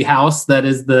big house that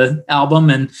is the album.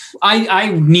 And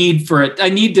I need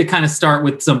to kind of start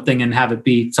with something and have it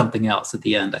be something else at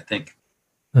the end, I think.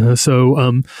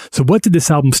 So what did this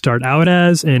album start out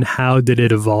as, and how did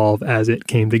it evolve as it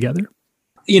came together?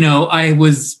 I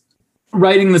was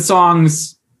writing the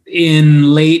songs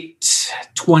in late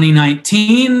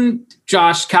 2019.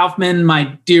 Josh Kaufman,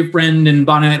 my dear friend and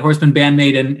Bonnet Horseman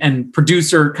bandmate and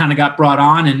producer, kind of got brought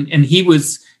on, and he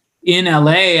was in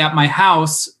LA at my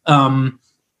house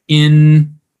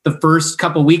in the first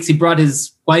couple of weeks. He brought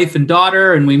his wife and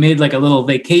daughter, and we made a little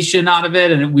vacation out of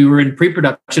it. And we were in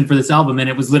pre-production for this album, and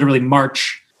it was literally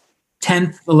March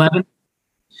 10th, 11th.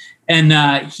 And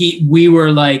we were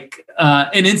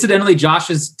and incidentally,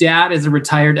 Josh's dad is a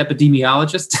retired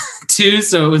epidemiologist too.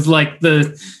 So it was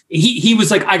he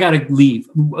was I gotta leave.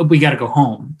 We gotta go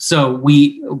home. So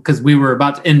because we were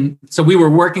we were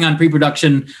working on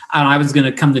pre-production, and I was going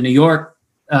to come to New York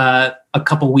a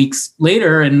couple weeks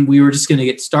later, and we were just going to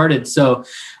get started. So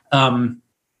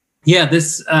Yeah,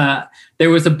 this there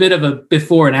was a bit of a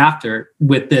before and after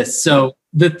with this. So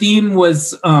the theme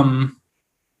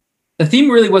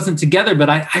really wasn't together, but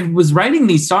I was writing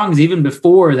these songs even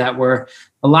before that were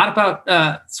a lot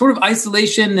about sort of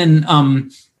isolation, and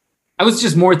I was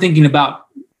just more thinking about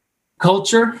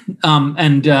culture,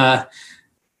 and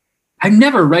I'm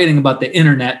never writing about the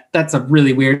internet. That's a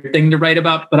really weird thing to write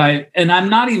about, but I'm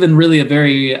not even really a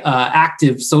very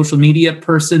active social media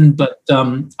person, but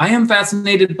I am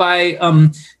fascinated by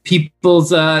people's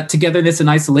togetherness and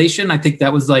isolation. I think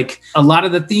that was like a lot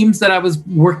of the themes that I was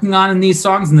working on in these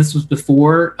songs, and this was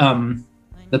before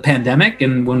the pandemic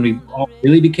and when we all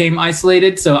really became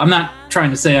isolated. So I'm not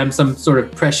trying to say I'm some sort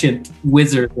of prescient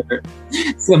wizard or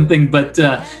something, but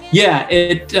yeah,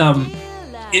 it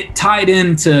tied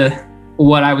into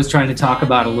what I was trying to talk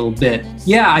about a little bit.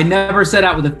 Yeah, I never set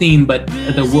out with a theme, but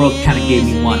the world kind of gave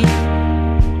me one.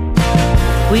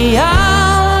 We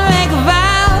all make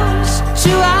vows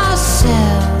to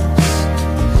ourselves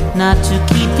not to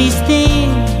keep these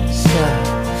things so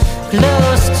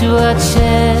close to our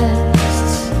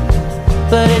chests,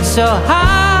 but it's so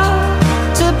hard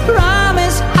to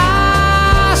promise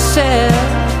ourselves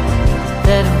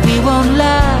that we won't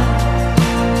lie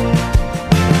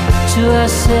to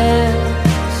ourselves,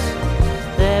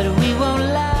 that we won't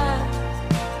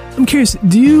lie. I'm curious,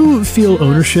 do you feel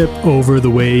ownership over the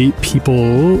way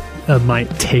people might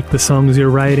take the songs you're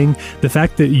writing? The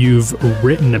fact that you've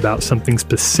written about something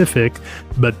specific,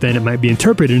 but then it might be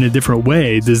interpreted in a different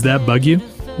way, does that bug you?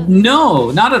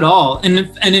 No, not at all. And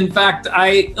in fact,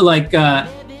 I like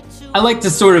to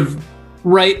sort of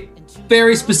write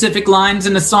very specific lines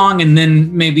in a song and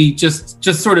then maybe just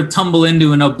sort of tumble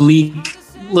into an oblique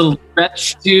little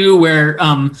stretch too, where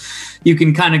you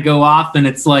can kind of go off and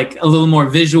it's like a little more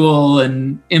visual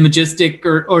and imagistic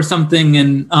or something.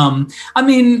 And I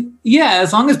mean, yeah,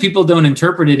 as long as people don't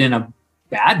interpret it in a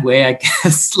bad way, I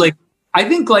guess. Like, I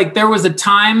think like there was a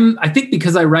time, I think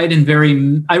because I write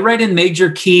in major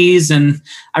keys and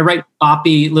I write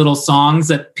boppy little songs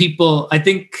that people, I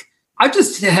think I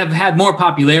just have had more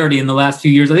popularity in the last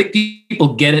few years. I think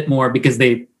people get it more because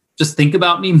they just think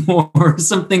about me more or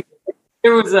something.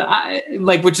 There was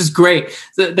which is great.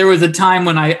 There was a time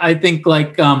when I think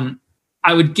like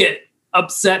I would get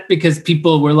upset because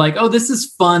people were like, "Oh, this is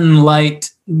fun,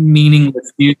 light,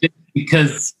 meaningless music,"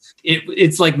 because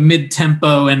it's like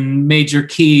mid-tempo and major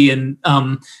key, and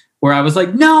where I was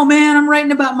like, "No, man, I'm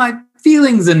writing about my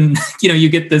feelings," and you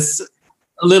get this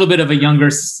a little bit of a younger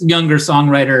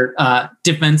songwriter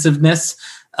defensiveness.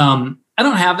 I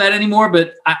don't have that anymore,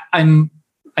 but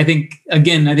I think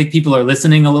people are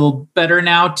listening a little better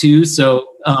now too. So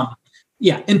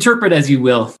yeah, interpret as you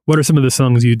will. What are some of the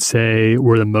songs you'd say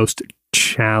were the most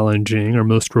challenging or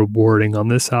most rewarding on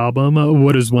this album?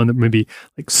 What is one that maybe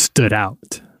like stood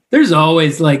out? There's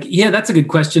always that's a good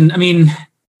question. I mean,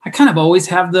 I kind of always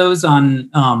have those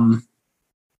on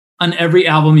every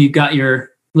album. You got your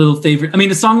little favorite. I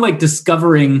mean, a song like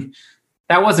Discovering,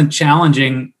 that wasn't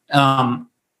challenging.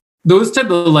 Those type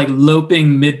of like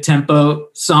loping mid-tempo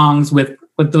songs with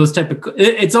those type of,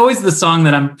 it's always the song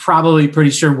that I'm probably pretty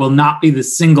sure will not be the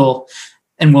single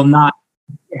and will not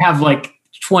have like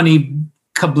 20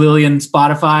 kabillion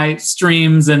Spotify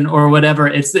streams or whatever.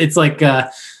 It's like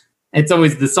it's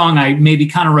always the song I maybe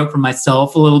kind of wrote for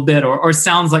myself a little bit, or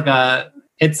sounds like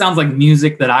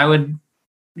music that I would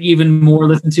even more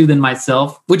listen to than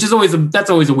myself, which is that's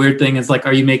always a weird thing. It's like,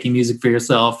 are you making music for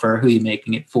yourself or who are you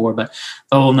making it for? But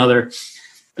a whole nother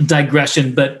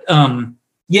digression. But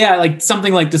yeah, like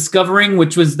something like Discovering,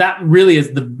 which was, that really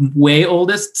is the way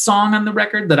oldest song on the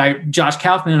record that Josh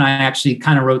Kaufman and I actually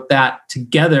kind of wrote that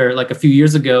together like a few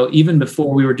years ago, even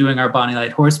before we were doing our Bonnie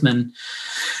Light Horseman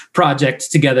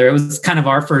project together. It was kind of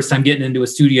our first time getting into a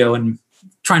studio and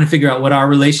trying to figure out what our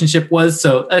relationship was.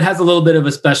 So it has a little bit of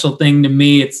a special thing to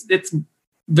me. It's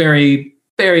very,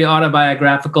 very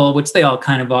autobiographical, which they all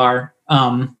kind of are.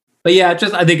 But yeah,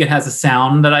 I think it has a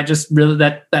sound that I just really,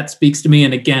 that speaks to me.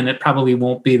 And again, it probably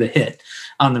won't be the hit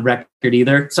on the record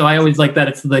either. So I always like that.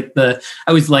 It's like I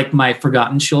always like my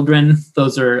Forgotten Children.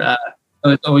 Those are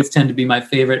always tend to be my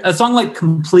favorite. A song like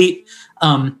Complete,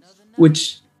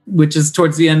 which is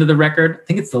towards the end of the record. I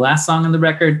think it's the last song on the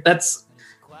record. That's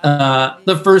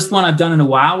the first one I've done in a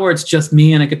while where it's just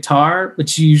me and a guitar,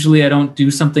 which usually I don't do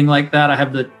something like that. I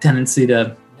have the tendency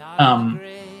to,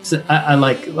 so I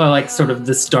like sort of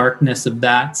this darkness of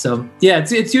that. So yeah,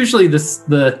 it's usually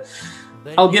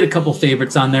I'll get a couple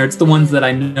favorites on there. It's the ones that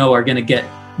I know are going to get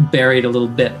buried a little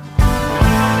bit.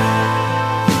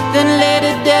 Then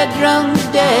later dead drunk,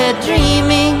 dead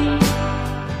dreaming.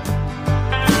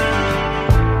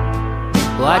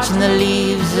 watching the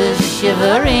leaves a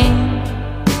shivering.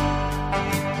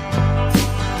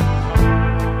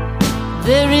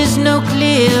 There is no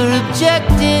clear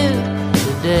objective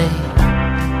today,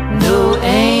 no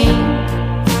aim,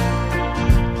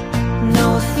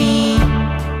 no theme.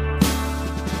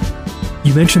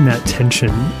 You mentioned that tension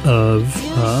of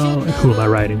who am I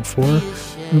writing for,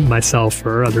 myself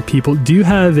or other people. Do you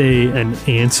have an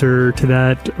answer to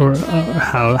that, or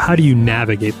how do you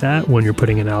navigate that when you're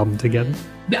putting an album together?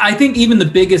 I think even the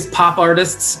biggest pop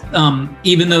artists,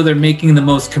 even though they're making the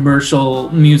most commercial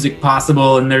music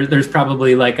possible, and there's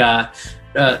probably like a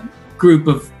group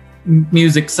of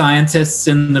music scientists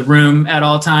in the room at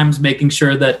all times making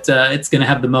sure that it's going to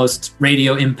have the most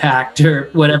radio impact or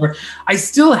whatever, I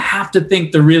still have to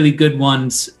think the really good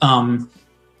ones are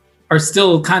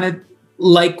still kind of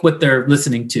like what they're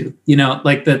listening to, you know,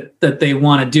 like that they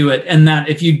want to do it. And that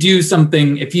if you do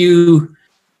something, if you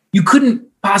couldn't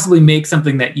possibly make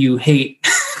something that you hate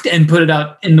and put it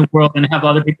out in the world and have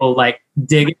other people like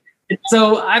dig it.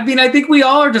 So, I mean, I think we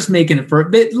all are just making it for a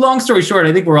bit. Long story short,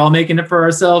 I think we're all making it for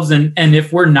ourselves. And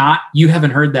if we're not, you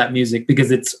haven't heard that music because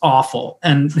it's awful.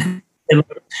 And it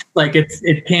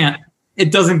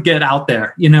doesn't get out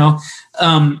there, you know?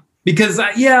 Because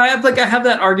I have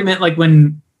that argument, like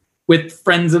with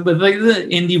friends with like the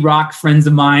indie rock friends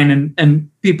of mine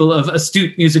and people of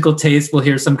astute musical taste will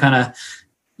hear some kind of,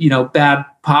 you know, bad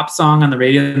pop song on the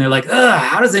radio and they're like, ugh,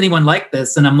 how does anyone like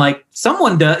this? And I'm like,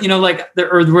 someone does, you know, like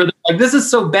they're like, this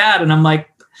is so bad. And I'm like,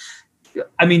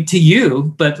 I mean, to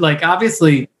you, but like,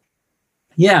 obviously,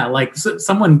 yeah, like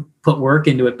someone put work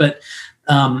into it. But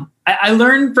I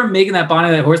learned from making that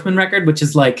Bonnie Light Horseman record, which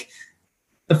is like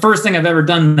the first thing I've ever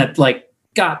done that like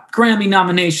got Grammy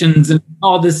nominations and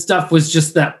all this stuff, was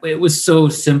just that it was so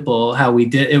simple how we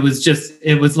did. It was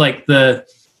like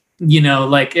you know,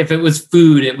 like if it was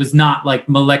food, it was not like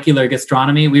molecular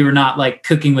gastronomy. We were not like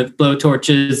cooking with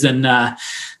blowtorches and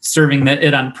serving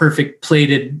it on perfect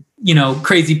plated, you know,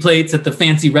 crazy plates at the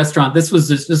fancy restaurant. This was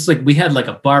just like, we had like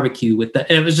a barbecue with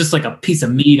that. It was just like a piece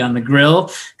of meat on the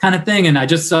grill kind of thing. And I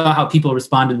just saw how people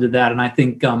responded to that. And I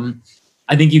think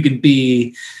you can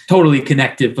be totally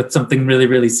connected with something really,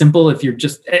 really simple if you're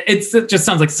just, it just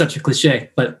sounds like such a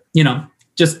cliche, but you know,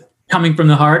 just coming from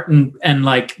the heart and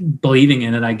like believing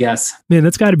in it, I guess. Man,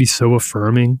 that's got to be so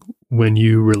affirming when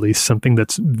you release something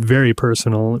that's very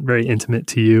personal, very intimate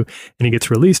to you, and it gets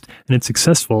released and it's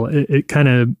successful. It kind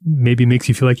of maybe makes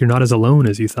you feel like you're not as alone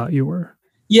as you thought you were.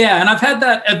 Yeah, and I've had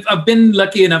that. I've been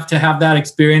lucky enough to have that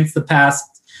experience the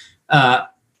past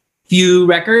few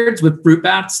records with Fruit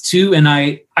Bats too, and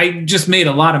I just made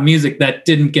a lot of music that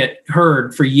didn't get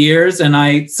heard for years, and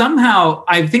I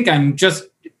think I'm just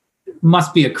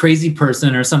must be a crazy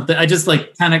person or something. I just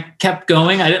like kind of kept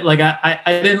going. I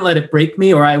didn't let it break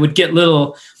me, or I would get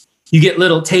little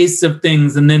tastes of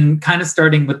things. And then kind of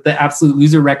starting with the Absolute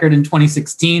Loser record in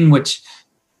 2016, which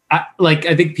I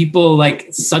think people like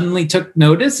suddenly took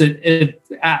notice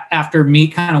after me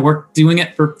kind of doing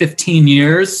it for 15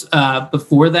 years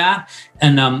before that.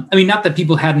 And I mean, not that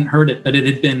people hadn't heard it, but it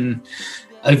had been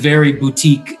a very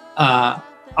boutique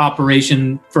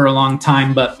operation for a long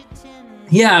time. But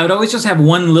yeah, I would always just have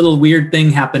one little weird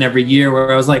thing happen every year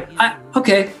where I was like,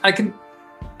 okay, I could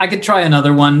try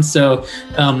another one. So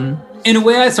in a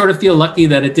way, I sort of feel lucky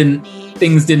that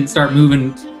things didn't start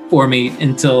moving for me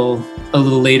until a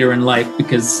little later in life,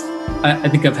 because I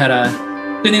think I've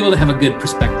been able to have a good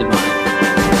perspective on it.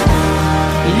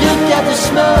 You looked at the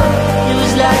smoke, it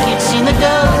was like you'd seen the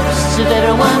ghosts of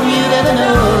everyone you'd ever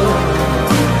known,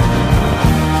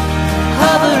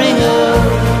 hovering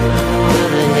over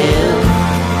the hill.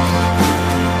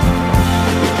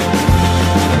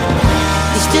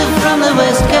 Still from the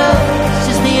West Coast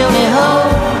is the only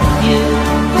hope you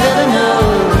ever know.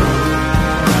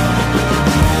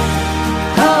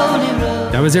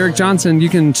 That was Eric Johnson. You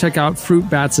can check out Fruit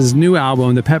Bats' new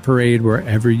album, The Pet Parade,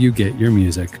 wherever you get your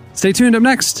music. Stay tuned. Up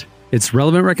next, it's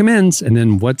Relevant Recommends, and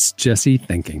then What's Jesse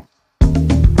Thinking?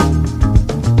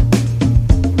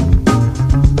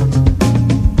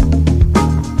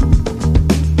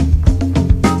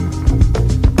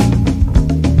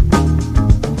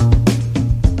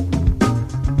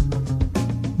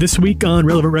 This week on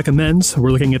Relevant Recommends, we're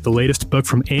looking at the latest book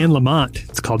from Anne Lamott.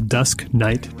 It's called Dusk,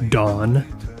 Night, Dawn.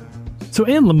 So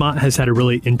Anne Lamott has had a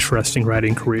really interesting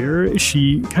writing career.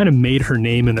 She kind of made her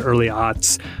name in the early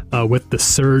aughts with the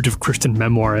surge of Christian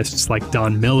memoirists like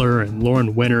Don Miller and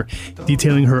Lauren Winner,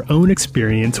 detailing her own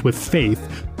experience with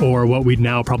faith, or what we'd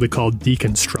now probably call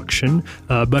deconstruction.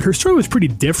 But her story was pretty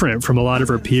different from a lot of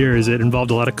her peers. It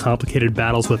involved a lot of complicated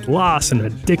battles with loss and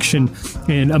addiction,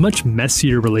 and a much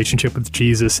messier relationship with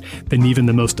Jesus than even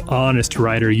the most honest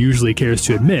writer usually cares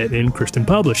to admit in Christian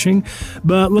publishing.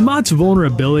 But Lamott's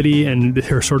vulnerability and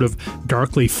her sort of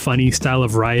darkly funny style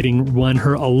of writing won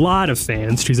her a lot of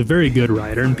fans. She's a very good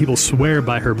writer, and people swear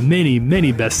by her many,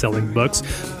 many best-selling books.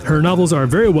 Her novels are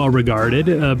very well regarded,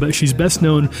 but she's best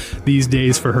known these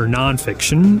days for her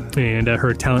nonfiction and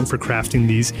her talent for crafting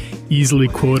these easily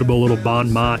quotable little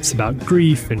bon mots about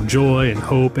grief and joy and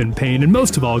hope and pain, and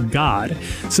most of all, God.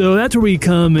 So that's where we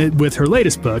come with her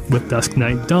latest book, With Dusk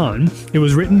Night Dawn. It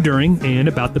was written during and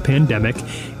about the pandemic,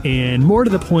 and more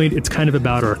to the point, it's kind of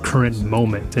about our current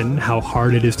moment and how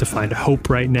hard it is to find hope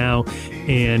right now,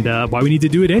 and why we need to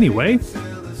do it anyway.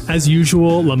 As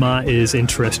usual, Lamott is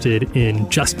interested in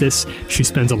justice. She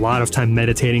spends a lot of time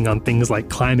meditating on things like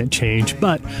climate change,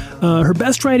 but her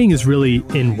best writing is really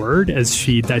inward as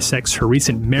she dissects her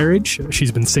recent marriage.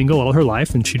 She's been single all her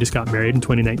life, and she just got married in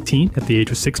 2019 at the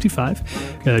age of 65.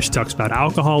 She talks about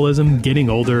alcoholism, getting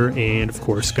older, and of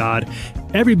course, God.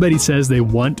 Everybody says they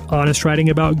want honest writing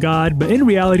about God, but in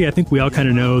reality, I think we all kind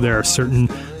of know there are certain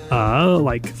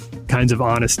kinds of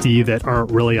honesty that aren't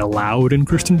really allowed in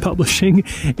Christian publishing.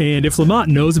 And if Lamott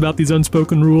knows about these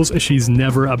unspoken rules, she's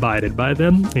never abided by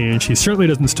them. And she certainly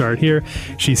doesn't start here.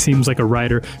 She seems like a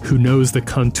writer who knows the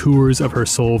contours of her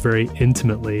soul very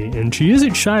intimately. And she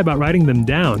isn't shy about writing them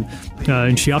down.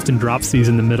 And she often drops these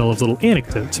in the middle of little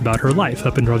anecdotes about her life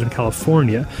up in Northern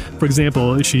California. For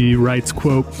example, she writes,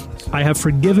 quote, "I have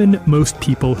forgiven most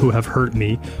people who have hurt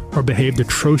me or behaved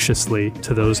atrociously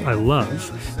to those I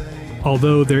love.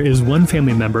 Although there is one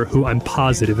family member who I'm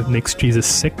positive makes Jesus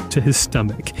sick to his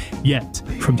stomach, yet,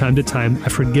 from time to time, I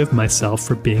forgive myself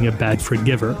for being a bad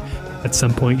forgiver. At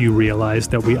some point, you realize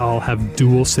that we all have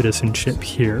dual citizenship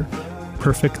here,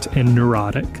 perfect and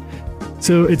neurotic."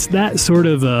 So it's that sort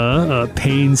of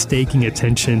painstaking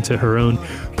attention to her own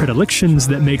predilections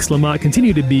that makes Lamott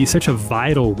continue to be such a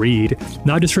vital read,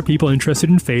 not just for people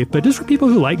interested in faith, but just for people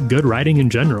who like good writing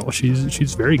in general.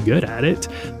 She's very good at it.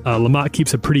 Lamott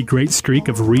keeps a pretty great streak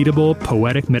of readable,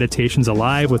 poetic meditations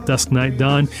alive with Dusk Night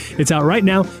Dawn. It's out right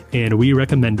now, and we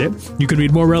recommend it. You can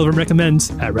read more Relevant Recommends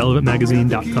at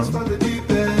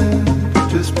relevantmagazine.com.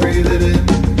 Just breathe it in.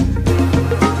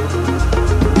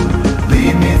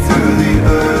 Lead me through the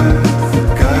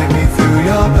earth, guide me through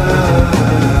your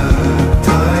birth.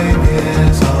 Time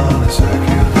is on a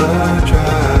circular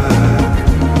track.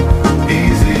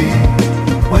 Easy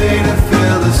way to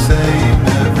feel the same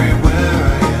everywhere I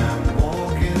am.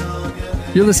 Walking on your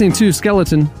name. You're listening to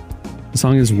Skeleton. The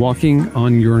song is Walking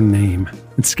on Your Name.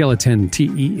 It's Skeleton,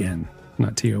 T-E-N,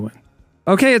 not T-O-N.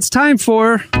 Okay, it's time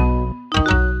for...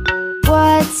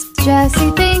 What's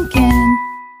Jesse thinking?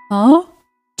 Huh?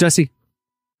 Jesse,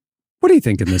 what are you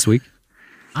thinking this week?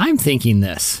 I'm thinking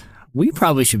this. We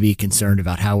probably should be concerned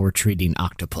about how we're treating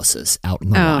octopuses out in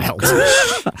the wild.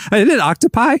 Isn't it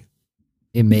octopi?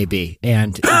 It may be.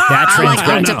 And that I like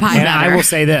transgression. octopi And better. I will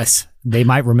say this. They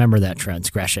might remember that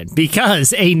transgression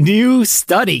because a new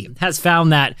study has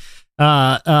found that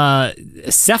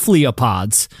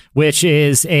cephalopods, which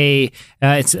is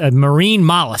it's a marine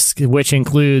mollusk, which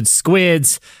includes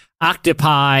squids,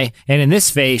 octopi, and in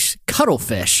this case,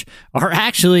 cuttlefish, are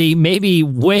actually maybe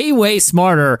way, way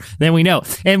smarter than we know.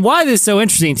 And why this is so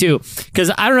interesting, too,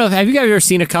 because I don't know, have you guys ever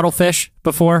seen a cuttlefish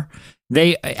before?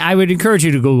 I would encourage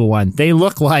you to Google one. They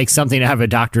look like something out of a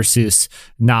Dr. Seuss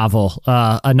novel,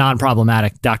 a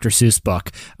non-problematic Dr. Seuss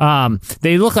book.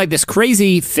 They look like this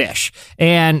crazy fish.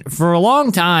 And for a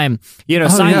long time, it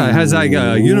has like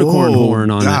a unicorn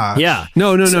horn on God. it. Yeah.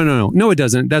 No, it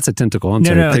doesn't. That's a tentacle. I'm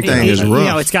sorry. No, That thing is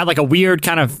rough. it's got like a weird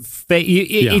kind of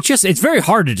it's very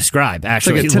hard to describe, It's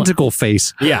actually. like a tentacle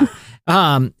face. Yeah.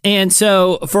 And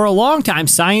so for a long time,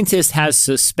 scientists have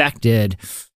suspected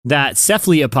that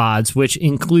cephalopods, which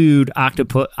include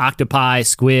octopi,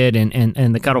 squid,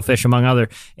 and the cuttlefish, among other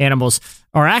animals,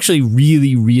 are actually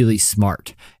really, really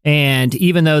smart. And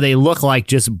even though they look like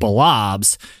just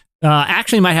blobs,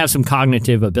 actually might have some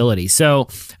cognitive ability. So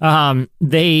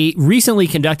they recently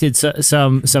conducted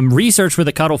some research with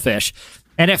the cuttlefish,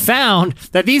 and it found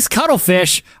that these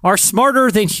cuttlefish are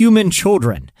smarter than human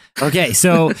children. Okay,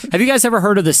 so have you guys ever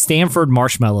heard of the Stanford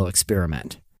marshmallow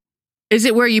experiment? Is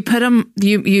it where you put them,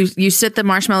 you sit the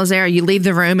marshmallows there, you leave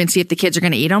the room and see if the kids are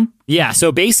going to eat them? Yeah.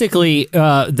 So basically,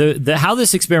 the how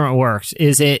this experiment works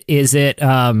is it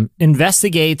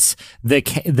investigates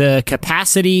the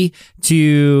capacity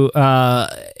to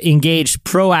engage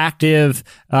proactive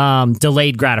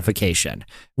delayed gratification,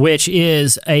 which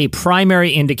is a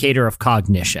primary indicator of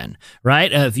cognition.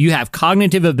 Right? If you have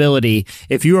cognitive ability,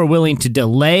 if you are willing to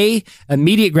delay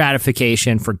immediate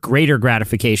gratification for greater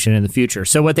gratification in the future.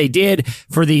 So what they did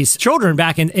for these children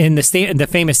back in the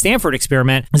famous Stanford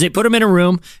experiment is they put them in a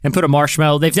room and put a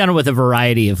marshmallow. They've done it with a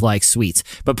variety of like sweets,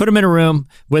 but put them in a room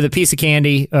with a piece of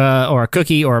candy or a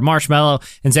cookie or a marshmallow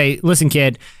and say, listen,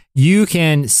 kid, you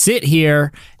can sit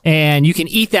here and you can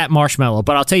eat that marshmallow.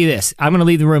 But I'll tell you this, I'm going to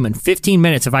leave the room in 15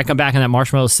 minutes. If I come back and that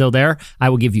marshmallow is still there, I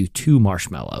will give you 2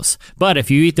 marshmallows. But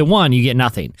if you eat the one, you get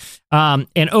nothing.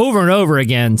 And over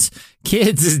again,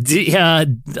 kids,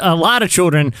 a lot of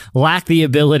children lack the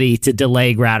ability to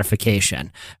delay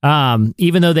gratification,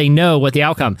 even though they know what the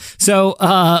outcome. So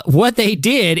what they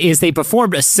did is they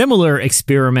performed a similar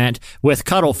experiment with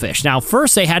cuttlefish. Now,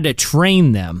 first they had to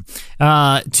train them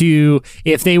to,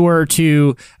 if they were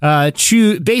to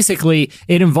choose, basically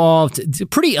it involved a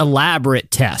pretty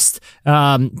elaborate test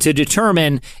to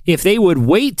determine if they would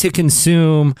wait to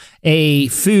consume a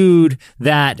food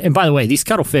that, and by the way, these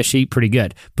cuttlefish eat pretty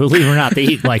good. Believe it or not, they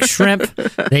eat like shrimp,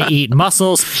 they eat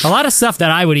mussels, a lot of stuff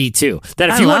that I would eat too. That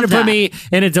if you wanted to put me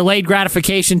in a delayed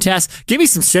gratification test, give me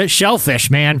some shellfish,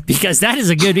 man, because that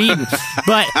is a good eating.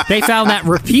 But they found that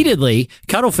repeatedly,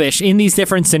 cuttlefish in these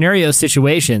different scenario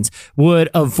situations would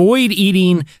avoid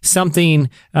eating something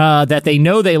that they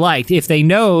know they liked if they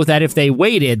know that if they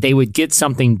waited, they would get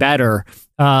something better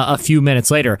a few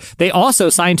minutes later. They also,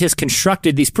 scientists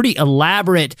constructed these pretty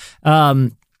elaborate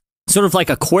sort of like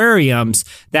aquariums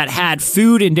that had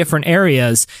food in different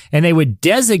areas, and they would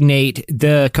designate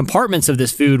the compartments of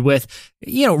this food with,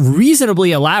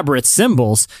 reasonably elaborate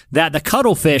symbols that the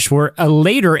cuttlefish were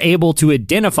later able to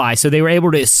identify. So they were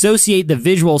able to associate the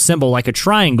visual symbol like a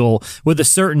triangle with a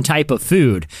certain type of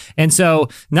food. And so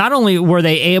not only were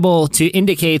they able to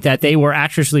indicate that they were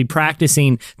actually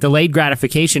practicing delayed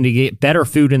gratification to get better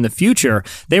food in the future,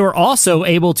 they were also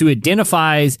able to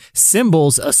identify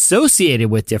symbols associated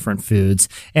with different foods.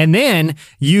 And then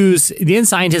the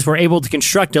scientists were able to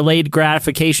construct delayed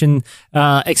gratification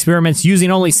experiments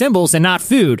using only symbols and not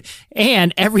food.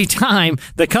 And every time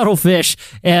the cuttlefish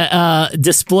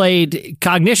displayed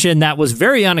cognition that was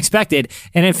very unexpected,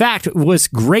 and in fact was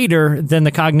greater than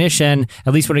the cognition,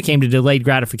 at least when it came to delayed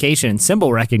gratification and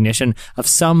symbol recognition, of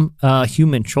some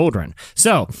human children.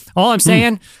 So all I'm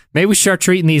saying, maybe we start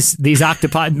treating these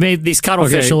octopi, maybe these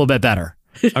cuttlefish a little bit better.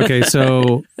 Okay,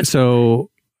 so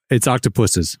it's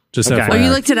octopuses. Just okay. Oh, you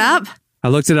looked it up? I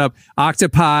looked it up.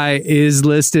 Octopi is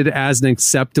listed as an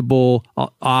acceptable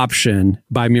option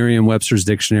by Merriam-Webster's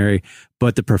dictionary,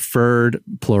 but the preferred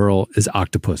plural is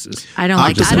octopuses. I don't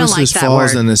like that word.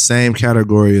 Falls in the same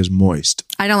category as moist.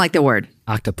 I don't like the word.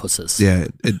 Octopuses. Yeah,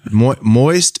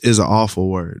 moist is an awful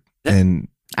word, and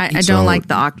I don't like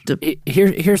the octopus.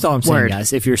 Here's all I'm saying,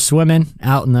 guys. If you're swimming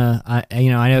out in the, I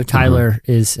know Tyler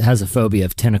has a phobia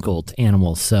of tentacled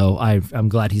animals, so I'm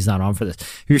glad he's not on for this.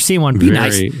 If you're seeing one, be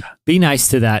nice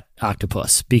to that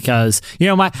octopus, because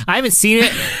I haven't seen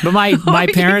it, but my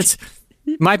parents.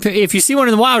 If you see one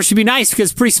in the wild, it should be nice because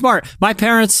it's pretty smart. My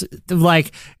parents,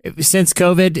 since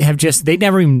COVID, they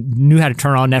never even knew how to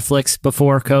turn on Netflix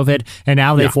before COVID, and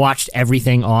now they've watched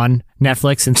everything on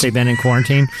Netflix since they've been in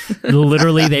quarantine.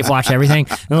 Literally, they've watched everything.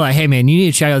 And they're like, hey, man, you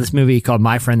need to check out this movie called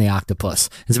My Friend the Octopus.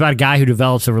 It's about a guy who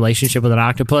develops a relationship with an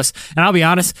octopus. And I'll be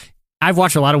honest, I've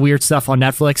watched a lot of weird stuff on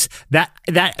Netflix.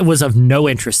 That was of no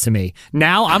interest to me.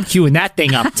 Now I'm queuing that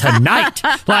thing up tonight.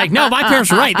 No, my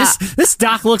parents were right. This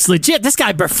doc looks legit. This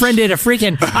guy befriended a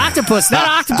freaking octopus. That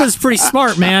octopus is pretty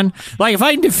smart, man. If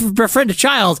I befriend a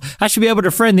child, I should be able to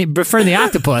befriend the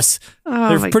octopus.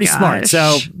 Oh, they're pretty smart.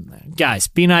 So, guys,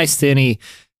 be nice to any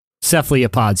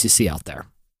cephalopods you see out there.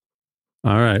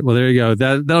 All right. Well, there you go.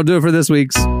 That'll do it for this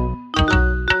week's.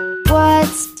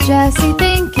 What's Jesse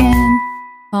thinking?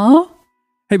 Huh?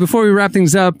 Hey, before we wrap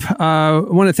things up, I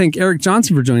want to thank Eric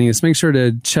Johnson for joining us. Make sure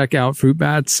to check out Fruit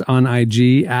Bats on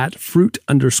IG at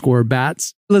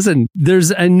fruit_bats. Listen,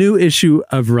 there's a new issue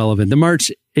of Relevant. The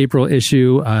March-April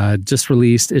issue just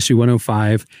released, issue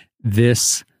 105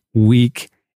 this week.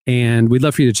 And we'd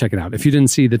love for you to check it out. If you didn't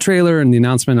see the trailer and the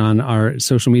announcement on our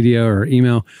social media or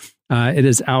email, It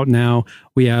is out now.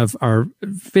 We have our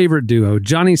favorite duo,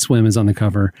 Johnny Swim, is on the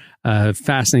cover.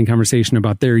 Fascinating conversation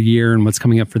about their year and what's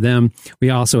coming up for them. We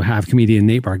also have comedian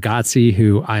Nate Bargatze,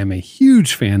 who I am a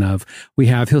huge fan of. We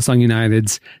have Hillsong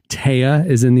United's Taya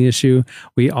is in the issue.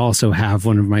 We also have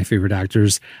one of my favorite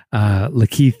actors,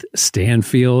 Lakeith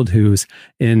Stanfield, who's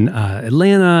in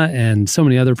Atlanta and so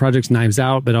many other projects, Knives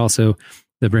Out, but also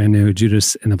the brand new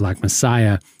Judas and the Black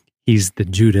Messiah. He's the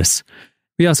Judas.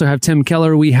 We also have Tim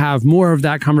Keller. We have more of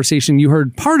that conversation you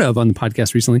heard part of on the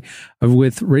podcast recently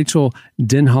with Rachel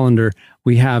Denhollander.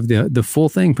 We have the full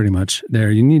thing pretty much there.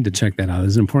 You need to check that out.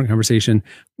 It's an important conversation.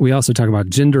 We also talk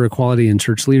about gender equality in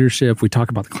church leadership. We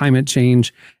talk about the climate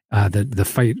change, the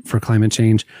fight for climate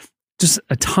change. Just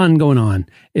a ton going on.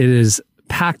 It is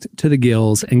packed to the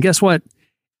gills. And guess what?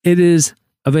 It is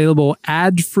available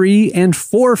ad-free and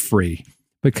for free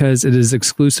because it is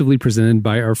exclusively presented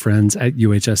by our friends at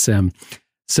UHSM.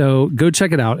 So go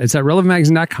check it out. It's at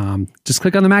relevantmagazine.com. Just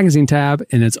click on the magazine tab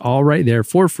and it's all right there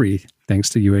for free, thanks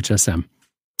to UHSM.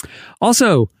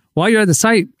 Also, while you're at the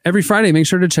site, every Friday, make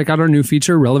sure to check out our new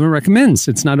feature, Relevant Recommends.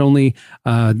 It's not only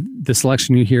the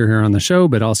selection you hear here on the show,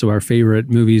 but also our favorite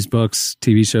movies, books,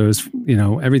 TV shows,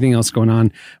 everything else going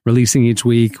on, releasing each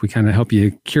week. We kind of help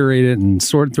you curate it and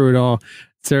sort through it all.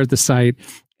 It's there at the site.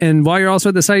 And while you're also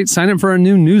at the site, sign up for our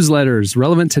new newsletters.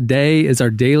 Relevant Today is our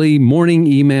daily morning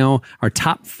email, our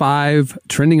top 5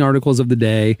 trending articles of the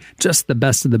day, just the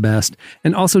best of the best.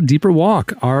 And also Deeper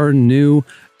Walk, our new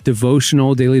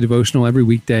daily devotional every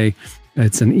weekday.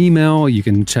 It's an email. You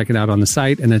can check it out on the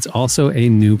site. And it's also a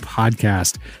new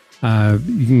podcast.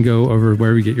 You can go over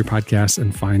wherever you get your podcasts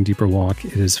and find Deeper Walk.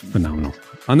 It is phenomenal.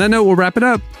 On that note, we'll wrap it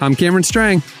up. I'm Cameron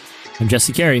Strang. I'm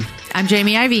Jesse Carey. I'm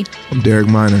Jamie Ivey. I'm Derek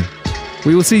Minor.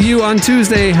 We will see you on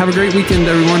Tuesday. Have a great weekend,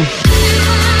 everyone.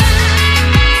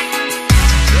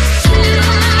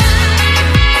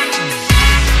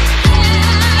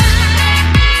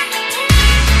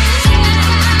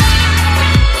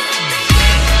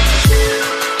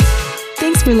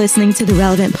 Thanks for listening to the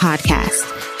Relevant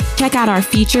Podcast. Check out our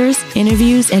features,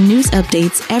 interviews, and news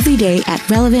updates every day at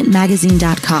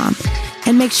relevantmagazine.com.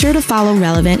 And make sure to follow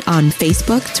Relevant on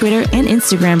Facebook, Twitter, and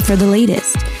Instagram for the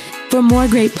latest. For more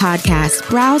great podcasts,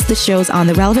 browse the shows on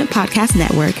the Relevant Podcast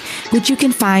Network, which you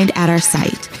can find at our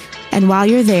site. And while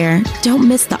you're there, don't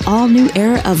miss the all-new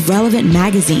era of Relevant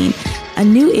Magazine. A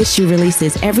new issue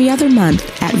releases every other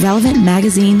month at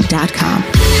relevantmagazine.com.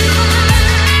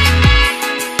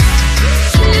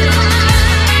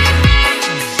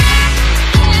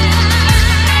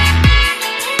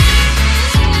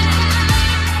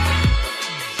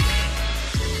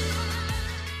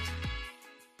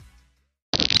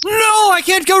 I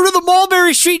can't go to the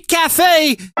Mulberry Street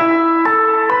Cafe.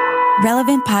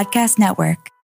 Relevant Podcast Network.